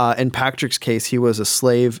 In Patrick's case, he was a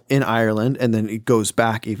slave in Ireland, and then he goes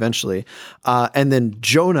back eventually. And then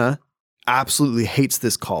Jonah absolutely hates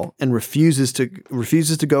this call and refuses to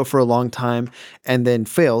go for a long time, and then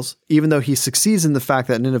fails. Even though he succeeds in the fact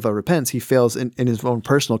that Nineveh repents, he fails in his own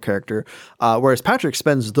personal character. Whereas Patrick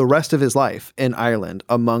spends the rest of his life in Ireland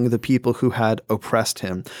among the people who had oppressed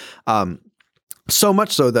him. So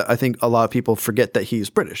much so that I think a lot of people forget that he's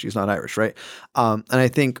British. He's not Irish, right? And I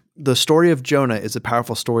think the story of Jonah is a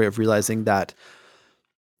powerful story of realizing that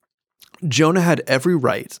Jonah had every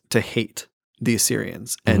right to hate the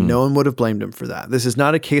Assyrians, and no one would have blamed him for that. This is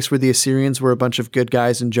not a case where the Assyrians were a bunch of good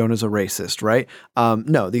guys and Jonah's a racist, right?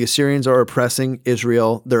 No, the Assyrians are oppressing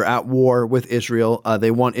Israel. They're at war with Israel.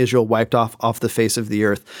 They want Israel wiped off the face of the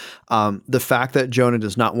earth. The fact that Jonah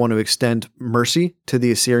does not want to extend mercy to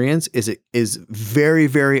the Assyrians is very,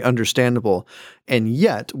 very understandable. And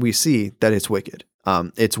yet we see that it's wicked.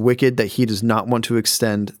 It's wicked that he does not want to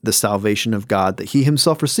extend the salvation of God that he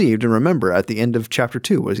himself received. And remember, at the end of chapter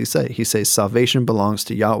 2, what does he say? He says, salvation belongs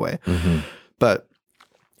to Yahweh. Mm-hmm. But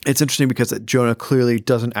it's interesting because Jonah clearly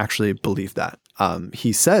doesn't actually believe that.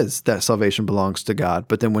 He says that salvation belongs to God,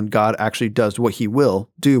 but then when God actually does what he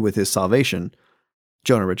will do with his salvation,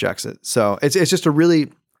 Jonah rejects it. So it's just a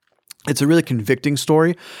really convicting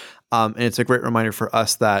story. And it's a great reminder for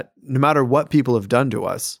us that no matter what people have done to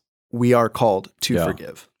us, we are called to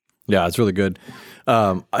forgive. Yeah, it's really good.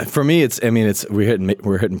 For me,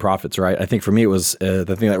 we're hitting prophets, right? I think for me, it was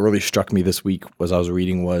the thing that really struck me this week was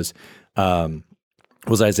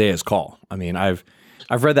Isaiah's call. I mean,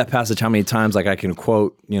 I've read that passage how many times, like I can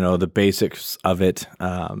quote, the basics of it.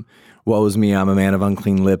 Woe is me, I'm a man of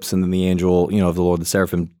unclean lips. And then the angel, of the Lord, the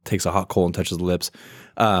seraphim, takes a hot coal and touches the lips.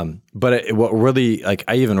 What really, like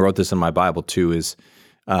I even wrote this in my Bible too, is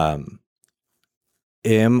am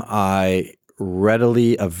I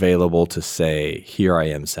readily available to say, here I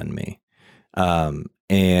am, send me?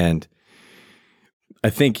 And I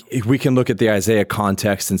think if we can look at the Isaiah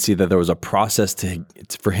context and see that there was a process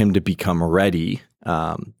for him to become ready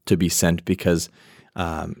to be sent, because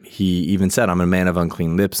he even said, I'm a man of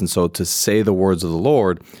unclean lips. And so to say the words of the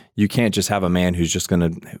Lord, you can't just have a man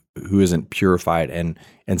who isn't purified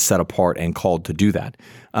and set apart and called to do that.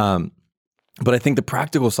 But I think the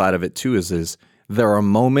practical side of it too is there are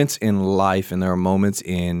moments in life and there are moments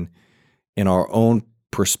in our own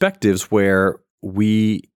perspectives where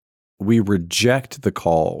we reject the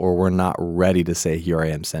call, or we're not ready to say, here I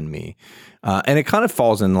am, send me. And it kind of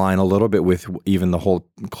falls in line a little bit with even the whole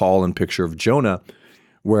call and picture of Jonah,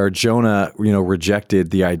 where Jonah,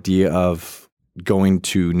 rejected the idea of going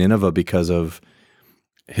to Nineveh because of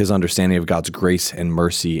his understanding of God's grace and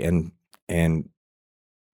mercy and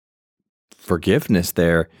forgiveness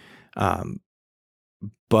there.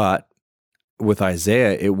 But with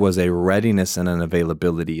Isaiah, it was a readiness and an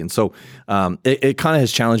availability. And so it kind of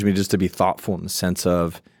has challenged me just to be thoughtful in the sense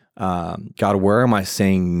of, God, where am I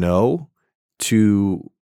saying no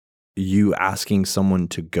to you asking someone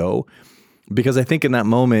to go? Because I think in that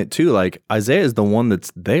moment too, like Isaiah is the one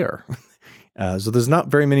that's there. So there's not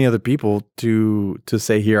very many other people to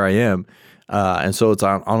say, here I am. And so it's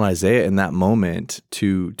on Isaiah in that moment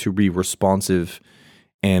to be responsive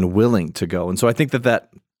and willing to go. And so I think that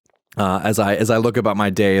as I look about my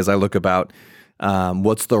day, as I look about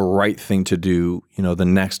what's the right thing to do, the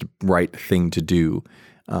next right thing to do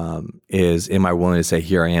is, am I willing to say,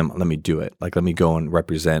 here I am, let me do it. Like, let me go and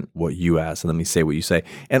represent what you ask, and let me say what you say.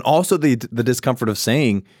 And also the discomfort of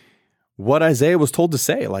saying what Isaiah was told to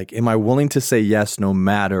say. Like, am I willing to say yes no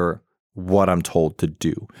matter what I'm told to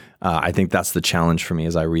do? I think that's the challenge for me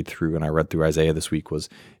as I read through, and I read through Isaiah this week, was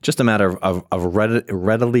just a matter of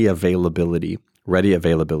ready availability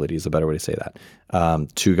is a better way to say that,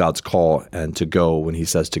 to God's call and to go when he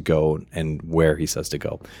says to go and where he says to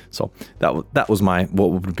go. So that was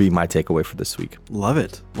what would be my takeaway for this week. Love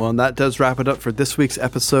it. Well, and that does wrap it up for this week's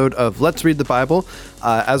episode of Let's Read the Bible.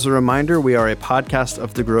 As a reminder, we are a podcast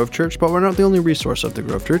of the Grove Church, but we're not the only resource of the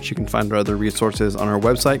Grove Church. You can find our other resources on our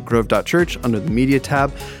website, grove.church, under the media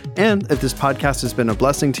tab. And if this podcast has been a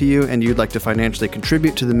blessing to you and you'd like to financially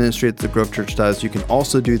contribute to the ministry that the Grove Church does, you can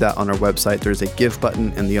also do that on our website. There's a give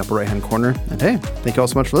button in the upper right-hand corner. And hey, thank you all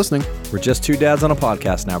so much for listening. We're just two dads on a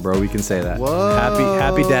podcast now, bro. We can say that. Whoa.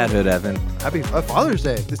 Happy dadhood, Evan. Happy Father's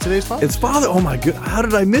Day. It's today's Father's Day. It's Father. Oh my God. How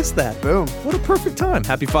did I miss that? Boom. What a perfect time.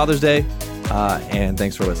 Happy Father's Day. And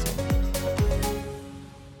thanks for listening.